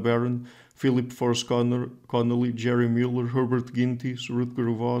 Paulina Barron, Philip Force Connolly, Jerry Mueller, Herbert Gintis,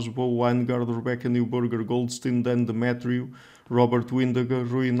 Rutger Voss, Bo Weingard, Rebecca Newberger, Goldstein, Dan Demetriou, Robert Windaga,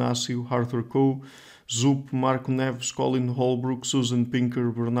 Rui Inácio, Arthur Coe, Zup, Marco Neves, Colin Holbrook, Susan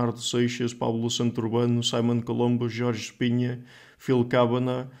Pinker, Bernardo Seixas, Pablo Santurbano, Simon Colombo, Jorge Espinha, Phil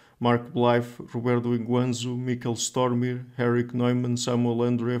Cabana, Mark Blythe, Roberto Iguanzo, Michael Stormir, Eric Neumann, Samuel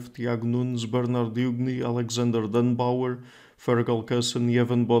Andreev, Tiago Nunes, Bernard Dugny, Alexander Dunbauer, Fergal Cusson,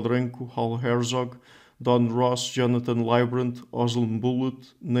 Evan Bodrenko, Hal Herzog, Don Ross, Jonathan Librand, Oslin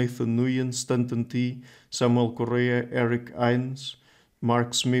Bullitt, Nathan Nguyen, Stanton T, Samuel Correa, Eric Hines,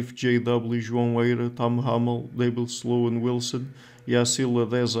 Mark Smith, J.W., João Eira, Tom Hummel, David Sloan Wilson, Yacila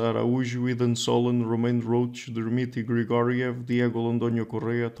Deza Araújo, Eden Solon, Romain Roach, Dmitry Grigoriev, Diego Londoño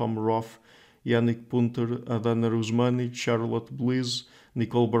Correa, Tom Roth, Yannick Punter, Adana Rusmani, Charlotte Bliss,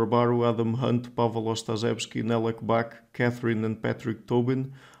 Nicole Barbaro, Adam Hunt, Pavel Ostaszewski, Nelek Bach, Catherine and Patrick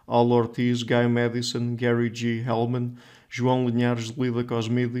Tobin, Al Ortiz, Guy Madison, Gary G. Hellman, João Linhares, Lida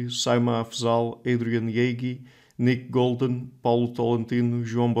Cosmides, Saima Afzal, Adrian Yegi, Nick Golden, Paulo Tolentino,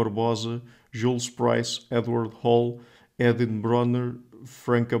 João Barbosa, Jules Price, Edward Hall, Edin Bronner,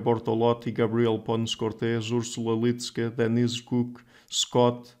 Franca Bortolotti, Gabriel Pons Cortez, Ursula Litska, Denise Cook,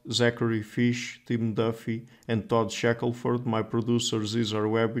 Scott, Zachary Fish, Tim Duffy, and Todd Shackelford. My producers Cesar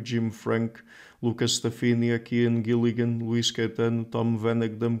Webb, Jim Frank, Lucas Staffini, Kian Gilligan, Luís Caetano, Tom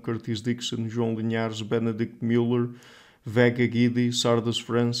Vanegdam, Curtis Dixon, João Linhares, Benedict Mueller, Vega Guidi, Sardas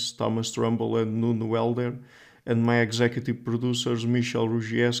France, Thomas Trumbull, and Nuno Welder. And my executive producers Michel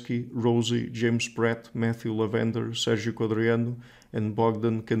Rugieski, Rosie, James Pratt, Matthew Lavender, Sergio Quadriano, and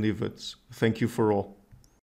Bogdan Kanivets. Thank you for all.